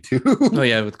coffee too. Oh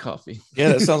yeah, with coffee. Yeah,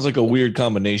 that sounds like a weird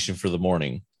combination for the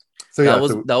morning. So yeah,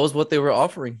 that was what they were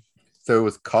offering. So it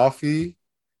was coffee,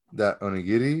 that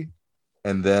onigiri,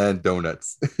 and then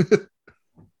donuts.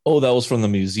 Oh, that was from the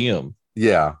museum.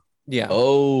 Yeah.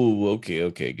 Oh,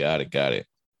 okay. Got it.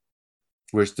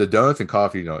 Which the donuts and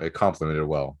coffee, it complemented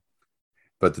well.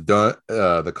 But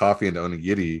the coffee and the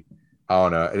onigiri, I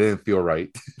don't know, it didn't feel right.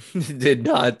 It did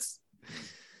not.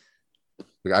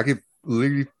 Like I could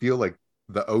literally feel like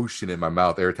the ocean in my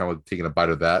mouth every time I was taking a bite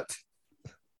of that.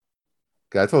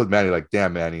 'Cause I told Manny, like,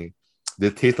 damn, Manny,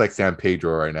 this tastes like San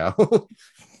Pedro right now.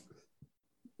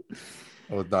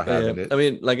 I was not having it. I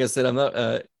mean, like I said, I'm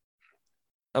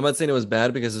not saying it was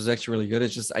bad because it was actually really good.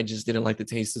 It's just I just didn't like the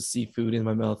taste of seafood in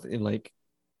my mouth in like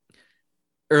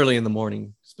early in the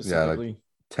morning, specifically. Yeah, like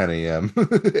 10 a.m.,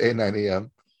 8, 9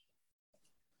 a.m.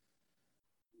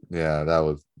 Yeah, that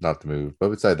was not the move.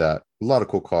 But beside that, a lot of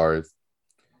cool cars.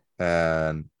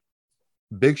 And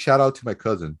big shout out to my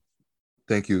cousin.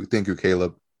 Thank you,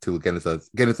 Caleb, to getting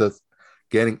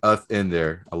us in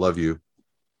there. I love you.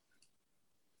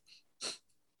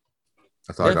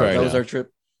 That's all I got. That was our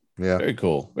trip. Yeah. Very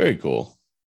cool. Very cool.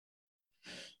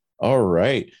 All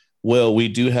right. Well, we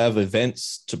do have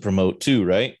events to promote too,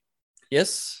 right?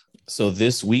 Yes. So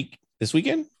this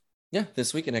weekend? Yeah,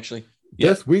 this weekend actually.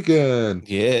 This weekend.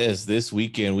 Yes, this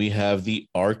weekend we have the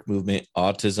ARC Movement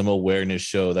Autism Awareness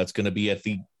Show. That's going to be at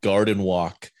the Garden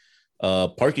Walk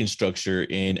parking structure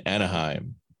in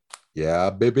Anaheim. Yeah,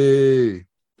 baby.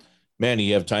 Man,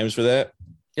 you have times for that?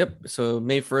 Yep. So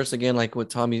May 1st, again, like what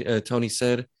Tony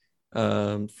said,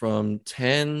 from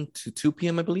 10 to 2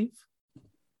 p.m., I believe.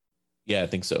 Yeah, I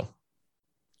think so.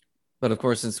 But of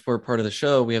course, since we're part of the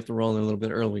show, we have to roll in a little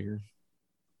bit earlier.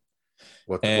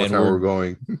 What time we're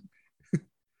going?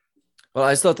 Well,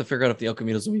 I still have to figure out if the El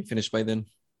Caminos will be finished by then.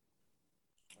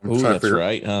 Oh, that's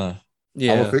right, huh?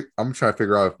 Yeah. I'm trying to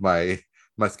figure out if my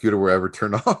scooter will ever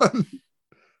turn on.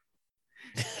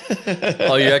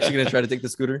 Oh, you're actually going to try to take the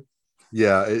scooter?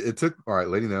 Yeah, it took, all right,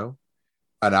 let you know,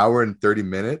 an hour and 30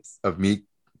 minutes of me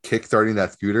kickstarting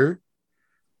that scooter.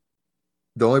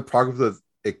 The only problem was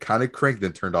it kind of cranked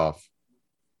and turned off.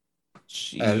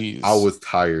 Jeez. And I was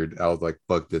tired. I was like,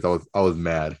 fuck this. I was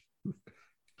mad.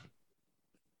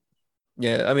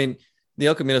 Yeah, I mean, the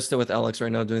El Camino's still with Alex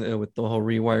right now doing it with the whole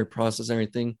rewire process and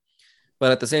everything.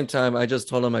 But at the same time, I just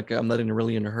told him like I'm not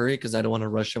really in a hurry because I don't want to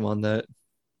rush him on that.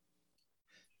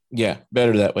 Yeah,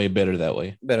 better that way. Better that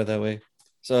way.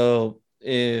 So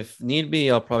if need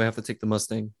be, I'll probably have to take the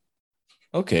Mustang.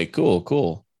 Okay,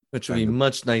 cool. Which will be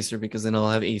much nicer because then I'll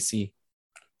have AC.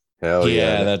 Hell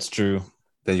yeah. That's true.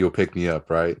 Then you'll pick me up,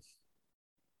 right?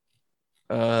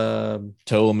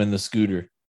 Tow him in the scooter.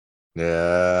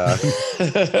 Yeah.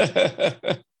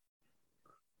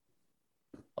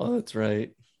 Oh, that's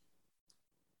right.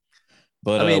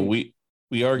 But I mean,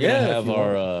 we are gonna have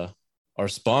our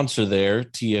sponsor there,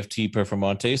 TFT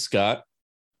Performante, Scott.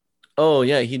 Oh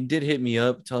yeah, he did hit me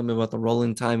up, telling me about the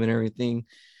rolling time and everything.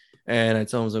 And I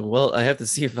told him, I was like, well, I have to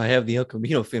see if I have the El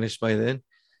Camino finished by then.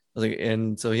 I was like,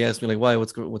 and so he asked me like, why?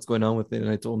 What's going on with it?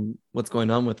 And I told him what's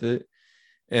going on with it.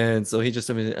 And so he just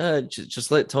told me,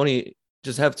 just let Tony.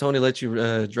 Just have Tony let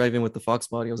you drive in with the Fox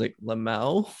body. I was like,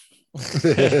 Lamau?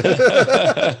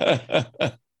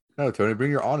 No, Tony,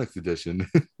 bring your Onyx edition.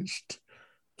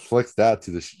 Flex that to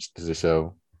the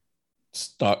show.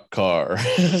 Stock car.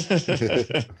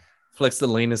 Flex the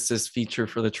lane assist feature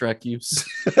for the track use.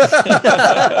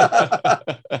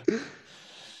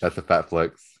 That's a fat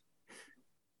flex.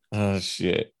 Oh,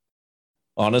 shit.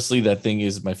 Honestly, that thing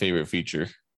is my favorite feature.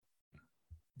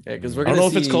 Yeah, because I don't know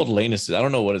if it's called lane assist. I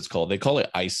don't know what it's called. They call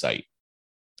it eyesight.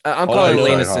 I'm calling it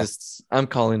lane assists. I'm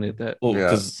calling it that. Well,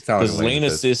 because lane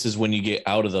assist is when you get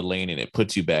out of the lane and it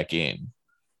puts you back in.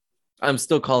 I'm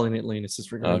still calling it lane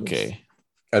assist regardless. Okay.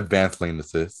 Advanced lane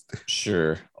assist.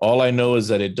 Sure. All I know is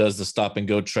that it does the stop and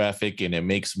go traffic and it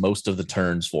makes most of the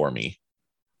turns for me.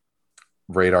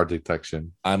 Radar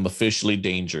detection. I'm officially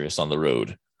dangerous on the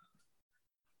road.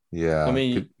 Yeah. I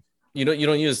mean, you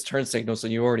don't use turn signals, so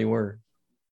you already were.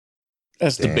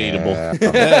 That's debatable.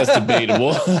 That's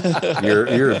debatable.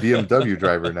 You're a BMW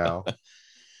driver now.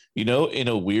 You know, in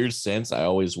a weird sense, I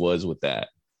always was with that.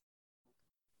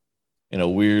 In a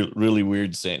really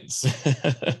weird sense.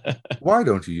 Why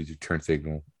don't you use your turn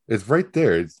signal? It's right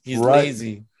there. He's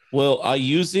lazy. Well, I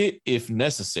use it if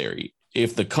necessary.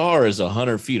 If the car is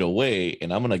 100 feet away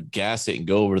and I'm going to gas it and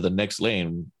go over to the next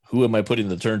lane, who am I putting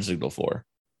the turn signal for?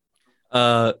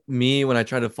 Me, when I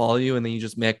try to follow you and then you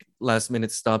just make last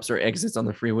minute stops or exits on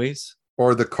the freeways.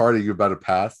 Or the car that you're about to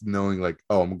pass, knowing like,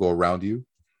 oh, I'm going to go around you.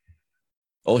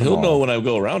 Oh, he'll know when I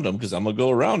go around him because I'm going to go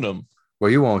around him. Well,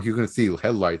 you won't. You're going to see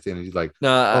headlights and he's like,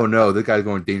 no, this guy's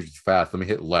going dangerously fast. Let me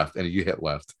hit left. And you hit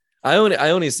left. I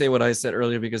only say what I said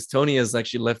earlier because Tony has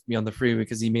actually left me on the freeway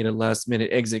because he made a last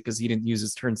minute exit because he didn't use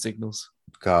his turn signals.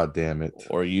 God damn it.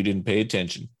 Or you didn't pay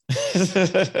attention.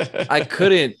 I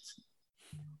couldn't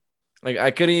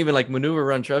even like maneuver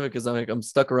around traffic because I'm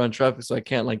stuck around traffic, so I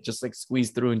can't just squeeze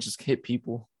through and just hit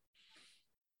people.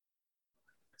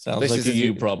 Sounds like a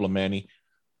you problem, Manny.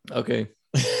 Okay.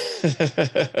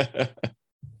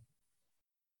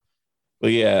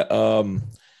 But yeah,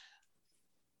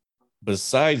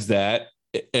 besides that,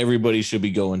 everybody should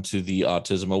be going to the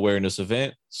autism awareness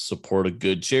event, support a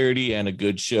good charity and a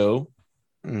good show.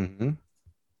 Mm-hmm.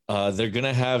 They're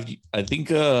gonna have, I think,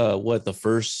 the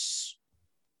first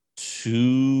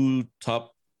two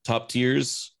top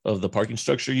tiers of the parking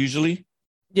structure usually.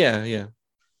 Yeah.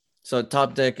 So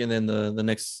top deck and then the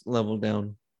next level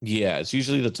down. Yeah, it's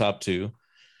usually the top two,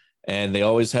 and they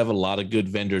always have a lot of good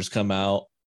vendors come out.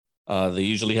 They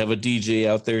usually have a DJ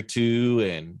out there too,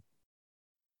 and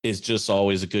it's just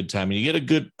always a good time. And you get a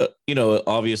good,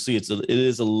 obviously it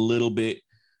is a little bit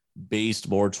based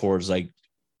more towards like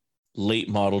late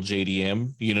model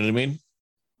JDM. You know what I mean?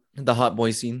 The hot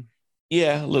boy scene.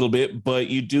 Yeah, a little bit, but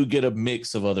you do get a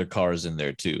mix of other cars in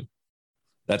there too.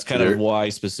 That's kind of why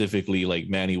specifically like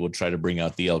Manny would try to bring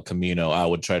out the El Camino. I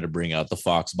would try to bring out the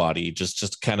Fox body,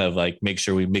 just kind of like make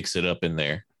sure we mix it up in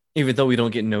there. Even though we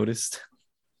don't get noticed.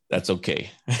 That's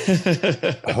okay.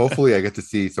 Hopefully I get to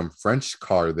see some French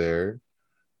car there.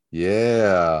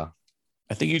 Yeah.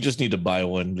 I think you just need to buy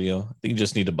one, Leo. I think you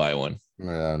just need to buy one.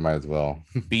 Yeah, might as well.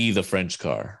 Be the French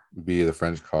car. Be the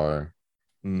French car.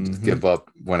 Mm-hmm. Just give up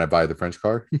when I buy the French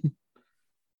car.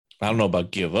 I don't know about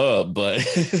give up, but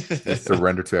just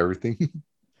surrender to everything.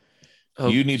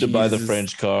 You need to buy the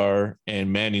French car,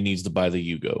 and Manny needs to buy the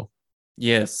Yugo.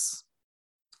 Yes.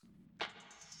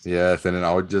 Yes, and then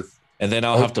I would just... And then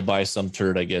I'll have to buy some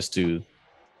turd, I guess, too.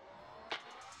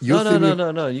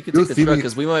 No. You can take the truck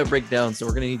because we might break down, so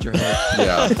we're going to need your help.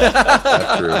 Yeah,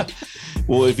 that's true.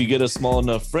 Well, if you get a small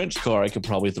enough French car, I could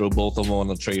probably throw both of them on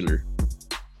the trailer.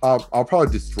 I'll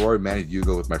probably destroy Manny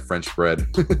Yugo with my French bread.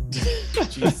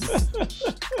 Jesus.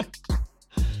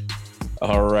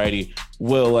 Alrighty.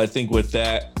 Well, I think with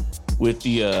that, with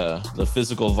the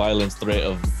physical violence threat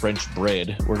of French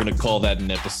bread, we're going to call that an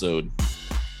episode.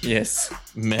 Yes.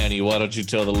 Manny, why don't you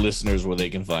tell the listeners where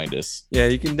they can find us? Yeah,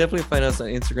 you can definitely find us on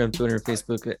Instagram, Twitter, and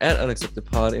Facebook at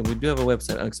UnacceptedPod, and we do have a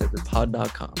website,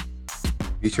 unacceptedpod.com.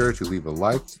 Be sure to leave a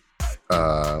like,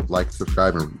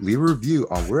 subscribe, and leave a review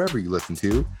on wherever you listen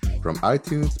to, from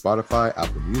iTunes, Spotify,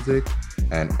 Apple Music,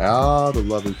 and all the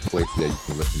lovely places that you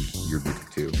can listen your music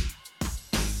to.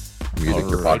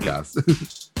 Your podcast.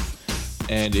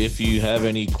 And if you have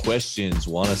any questions,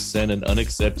 want to send an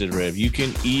unaccepted rev, you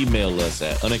can email us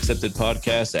at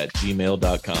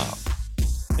unacceptedpodcast@gmail.com.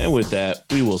 And with that,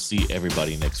 we will see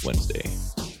everybody next Wednesday.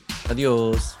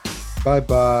 Adios.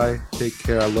 Bye-bye. Take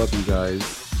care. I love you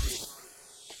guys.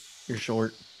 You're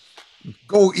short.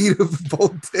 Go eat a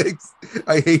both dicks.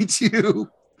 I hate you.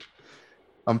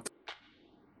 I'm